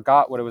kind of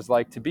forgot what it was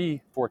like to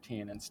be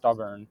 14 and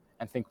stubborn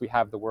and think we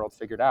have the world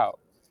figured out.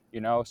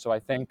 So I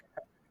think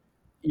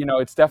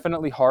it's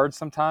definitely hard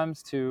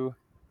sometimes to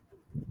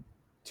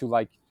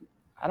like,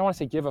 I don't want to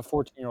say give a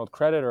 14-year-old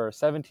credit or a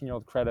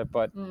 17-year-old credit,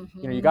 but you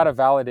Mm-hmm. got to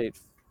validate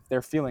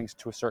their feelings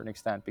to a certain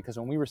extent, because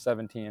when we were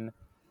 17,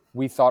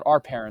 we thought our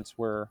parents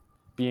were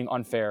being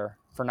unfair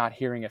for not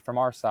hearing it from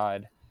our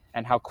side,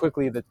 and how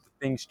quickly the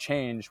things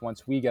change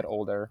once we get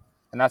older.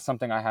 And that's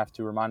something I have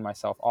to remind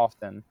myself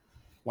often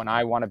when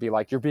I want to be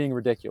like, you're being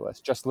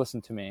ridiculous. Just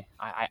listen to me.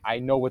 I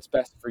know what's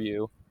best for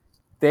you.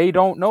 They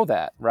don't know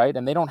that, right?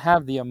 And they don't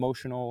have the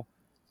emotional,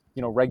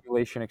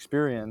 regulation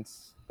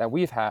experience that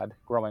we've had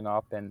growing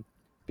up and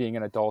being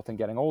an adult and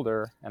getting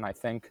older. And I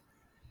think,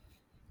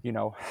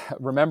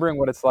 remembering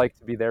what it's like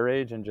to be their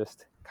age and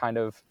just kind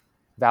of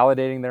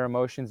validating their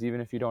emotions, even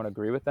if you don't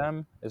agree with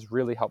them, is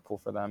really helpful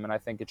for them. And I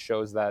think it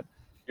shows that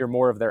you're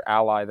more of their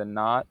ally than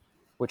not,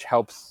 which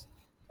helps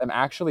them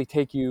actually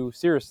take you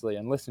seriously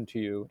and listen to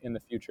you in the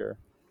future,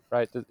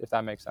 right? If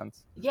that makes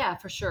sense. Yeah,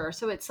 for sure.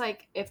 So it's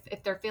like if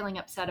they're feeling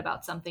upset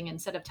about something,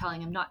 instead of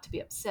telling them not to be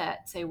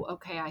upset, say, well,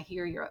 okay, I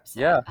hear you're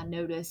Yeah, upset. I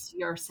notice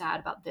you're sad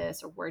about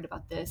this or worried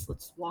about this.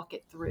 Let's walk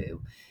it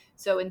through.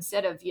 So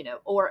instead of,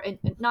 or and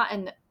not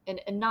and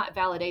not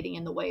validating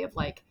in the way of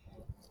like,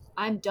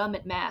 I'm dumb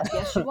at math.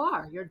 Yes, you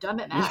are. You're dumb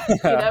at math.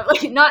 yeah,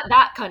 Like not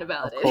that kind of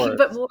of validating,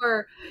 but course.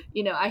 more,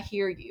 I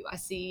hear you. I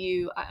see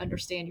you. I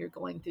understand you're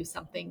going through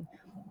something,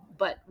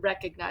 but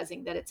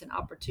recognizing that it's an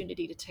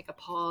opportunity to take a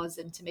pause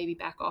and to maybe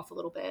back off a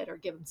little bit or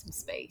give them some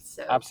space.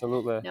 So,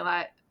 Absolutely. no,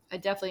 I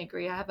definitely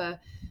agree. I have a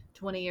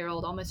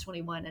 20-year-old, almost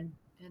 21, and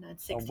a Oh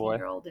 16 boy,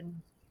 year old,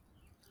 and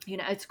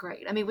it's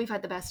great. I mean, we've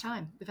had the best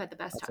time. We've had the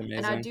best that's time,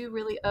 and I amazing. do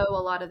really owe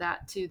a lot of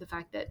that to the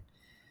fact that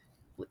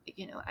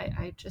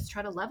I just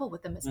try to level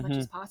with them as much Hmm.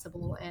 as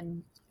possible.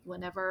 And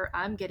whenever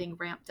I'm getting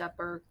ramped up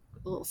or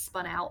a little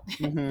spun out,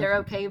 Hmm. they're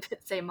okay with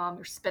it. Say, Mom,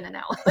 you're spinning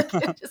out. Like,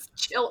 just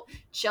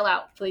chill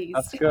out, please.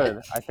 That's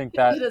good. I think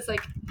that, It's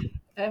like,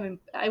 I mean,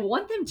 I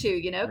want them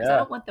to, because I yeah,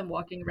 don't want them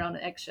walking around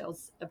in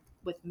eggshells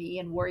with me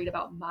and worried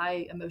about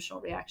my emotional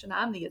reaction.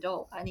 I'm the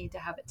adult. I need to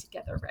have it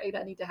together, right?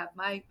 I need to have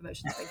my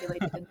emotions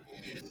regulated. And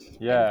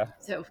yeah,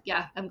 so,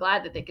 yeah, I'm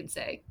glad that they can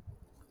say,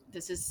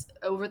 this is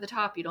over the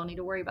top. You don't need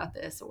to worry about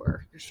this,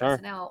 or you're sure.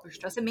 stressing out, or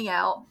stressing me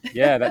out.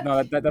 Yeah, that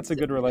no, that's a So,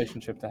 good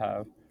relationship to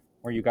have,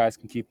 where you guys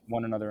can keep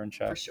one another in for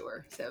check.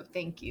 sure. So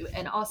thank you.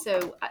 And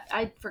also,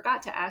 I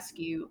forgot to ask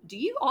you, do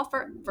you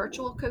offer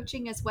virtual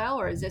coaching as well,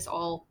 or is this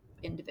all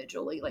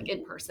individually, like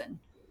in person?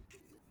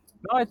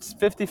 No, it's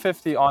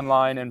 50-50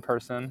 online, in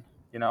person.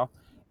 You know,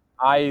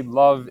 I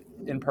love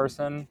in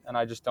person, and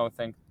I just don't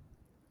think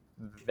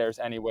there's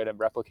any way to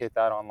replicate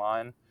that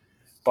online.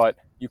 But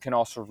you can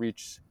also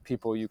reach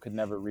people you could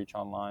never reach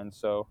online.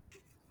 So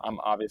I'm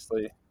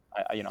obviously,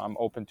 I'm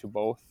open to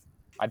both.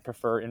 I'd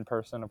prefer in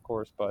person, of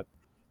course, but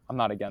I'm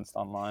not against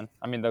online.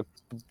 I mean, the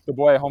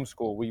boy I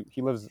homeschool,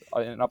 he lives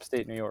in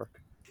upstate New York,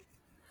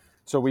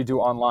 so we do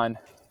online.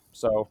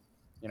 So,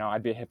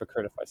 I'd be a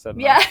hypocrite if I said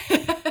no. Yeah.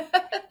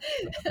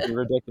 That'd be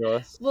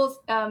ridiculous.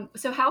 Well,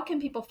 so how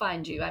can people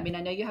find you? I mean,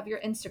 I know you have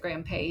your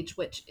Instagram page,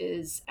 which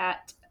is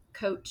at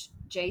Coach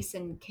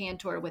Jason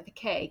Cantor with a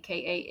Yep.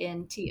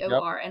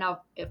 Kantor, and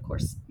I'll of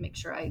course make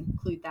sure I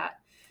include that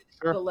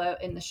Sure. below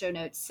in the show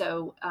notes.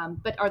 So,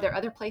 but are there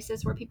other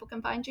places where people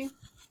can find you?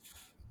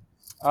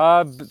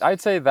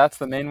 I'd say that's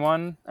the main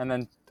one, and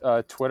then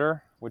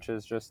Twitter, which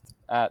is just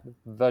at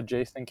the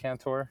Jason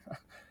Cantor.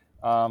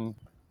 Um,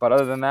 but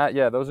other than that,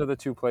 yeah, those are the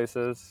two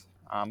places.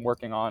 I'm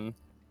working on,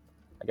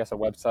 I guess, a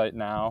website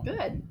now,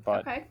 Good.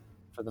 but Okay.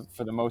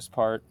 for the most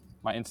part,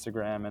 my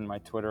Instagram and my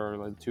Twitter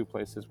are the two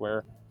places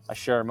where I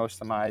share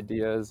most of my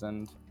ideas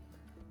and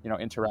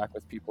interact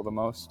with people the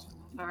most.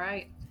 All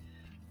right.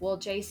 Well,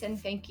 Jason,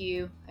 thank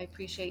you. I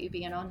appreciate you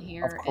being on Of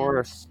here, and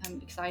course,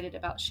 I'm excited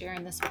about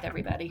sharing this with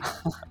everybody.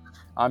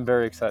 I'm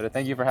very excited.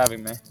 Thank you for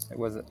having me. It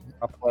was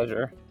a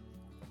pleasure.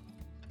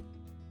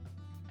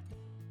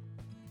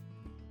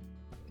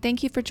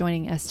 Thank you for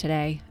joining us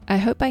today. I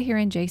hope by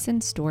hearing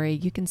Jason's story,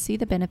 you can see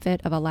the benefit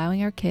of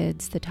allowing our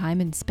kids the time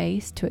and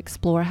space to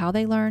explore how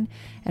they learn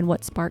and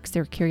what sparks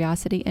their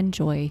curiosity and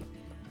joy.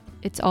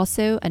 It's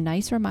also a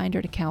nice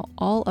reminder to count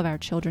all of our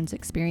children's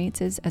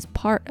experiences as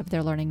part of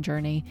their learning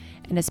journey,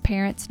 and as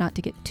parents, not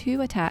to get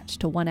too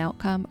attached to one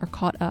outcome or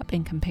caught up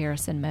in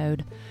comparison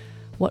mode.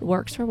 What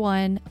works for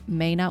one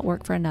may not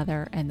work for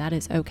another, and that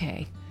is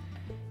okay.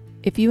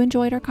 If you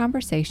enjoyed our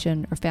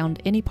conversation or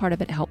found any part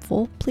of it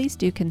helpful, please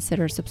do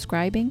consider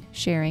subscribing,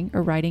 sharing,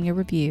 or writing a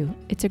review.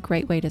 It's a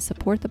great way to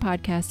support the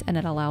podcast, and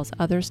it allows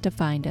others to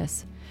find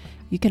us.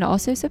 You can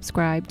also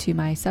subscribe to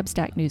my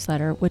Substack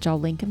newsletter, which I'll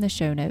link in the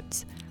show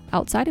notes.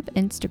 Outside of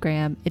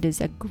Instagram, it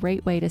is a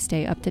great way to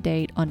stay up to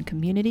date on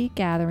community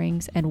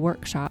gatherings and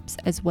workshops,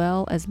 as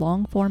well as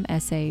long-form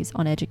essays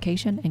on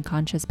education and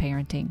conscious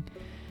parenting.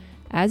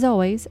 As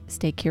always,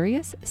 stay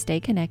curious, stay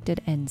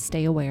connected, and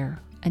stay aware.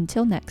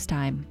 Until next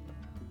time.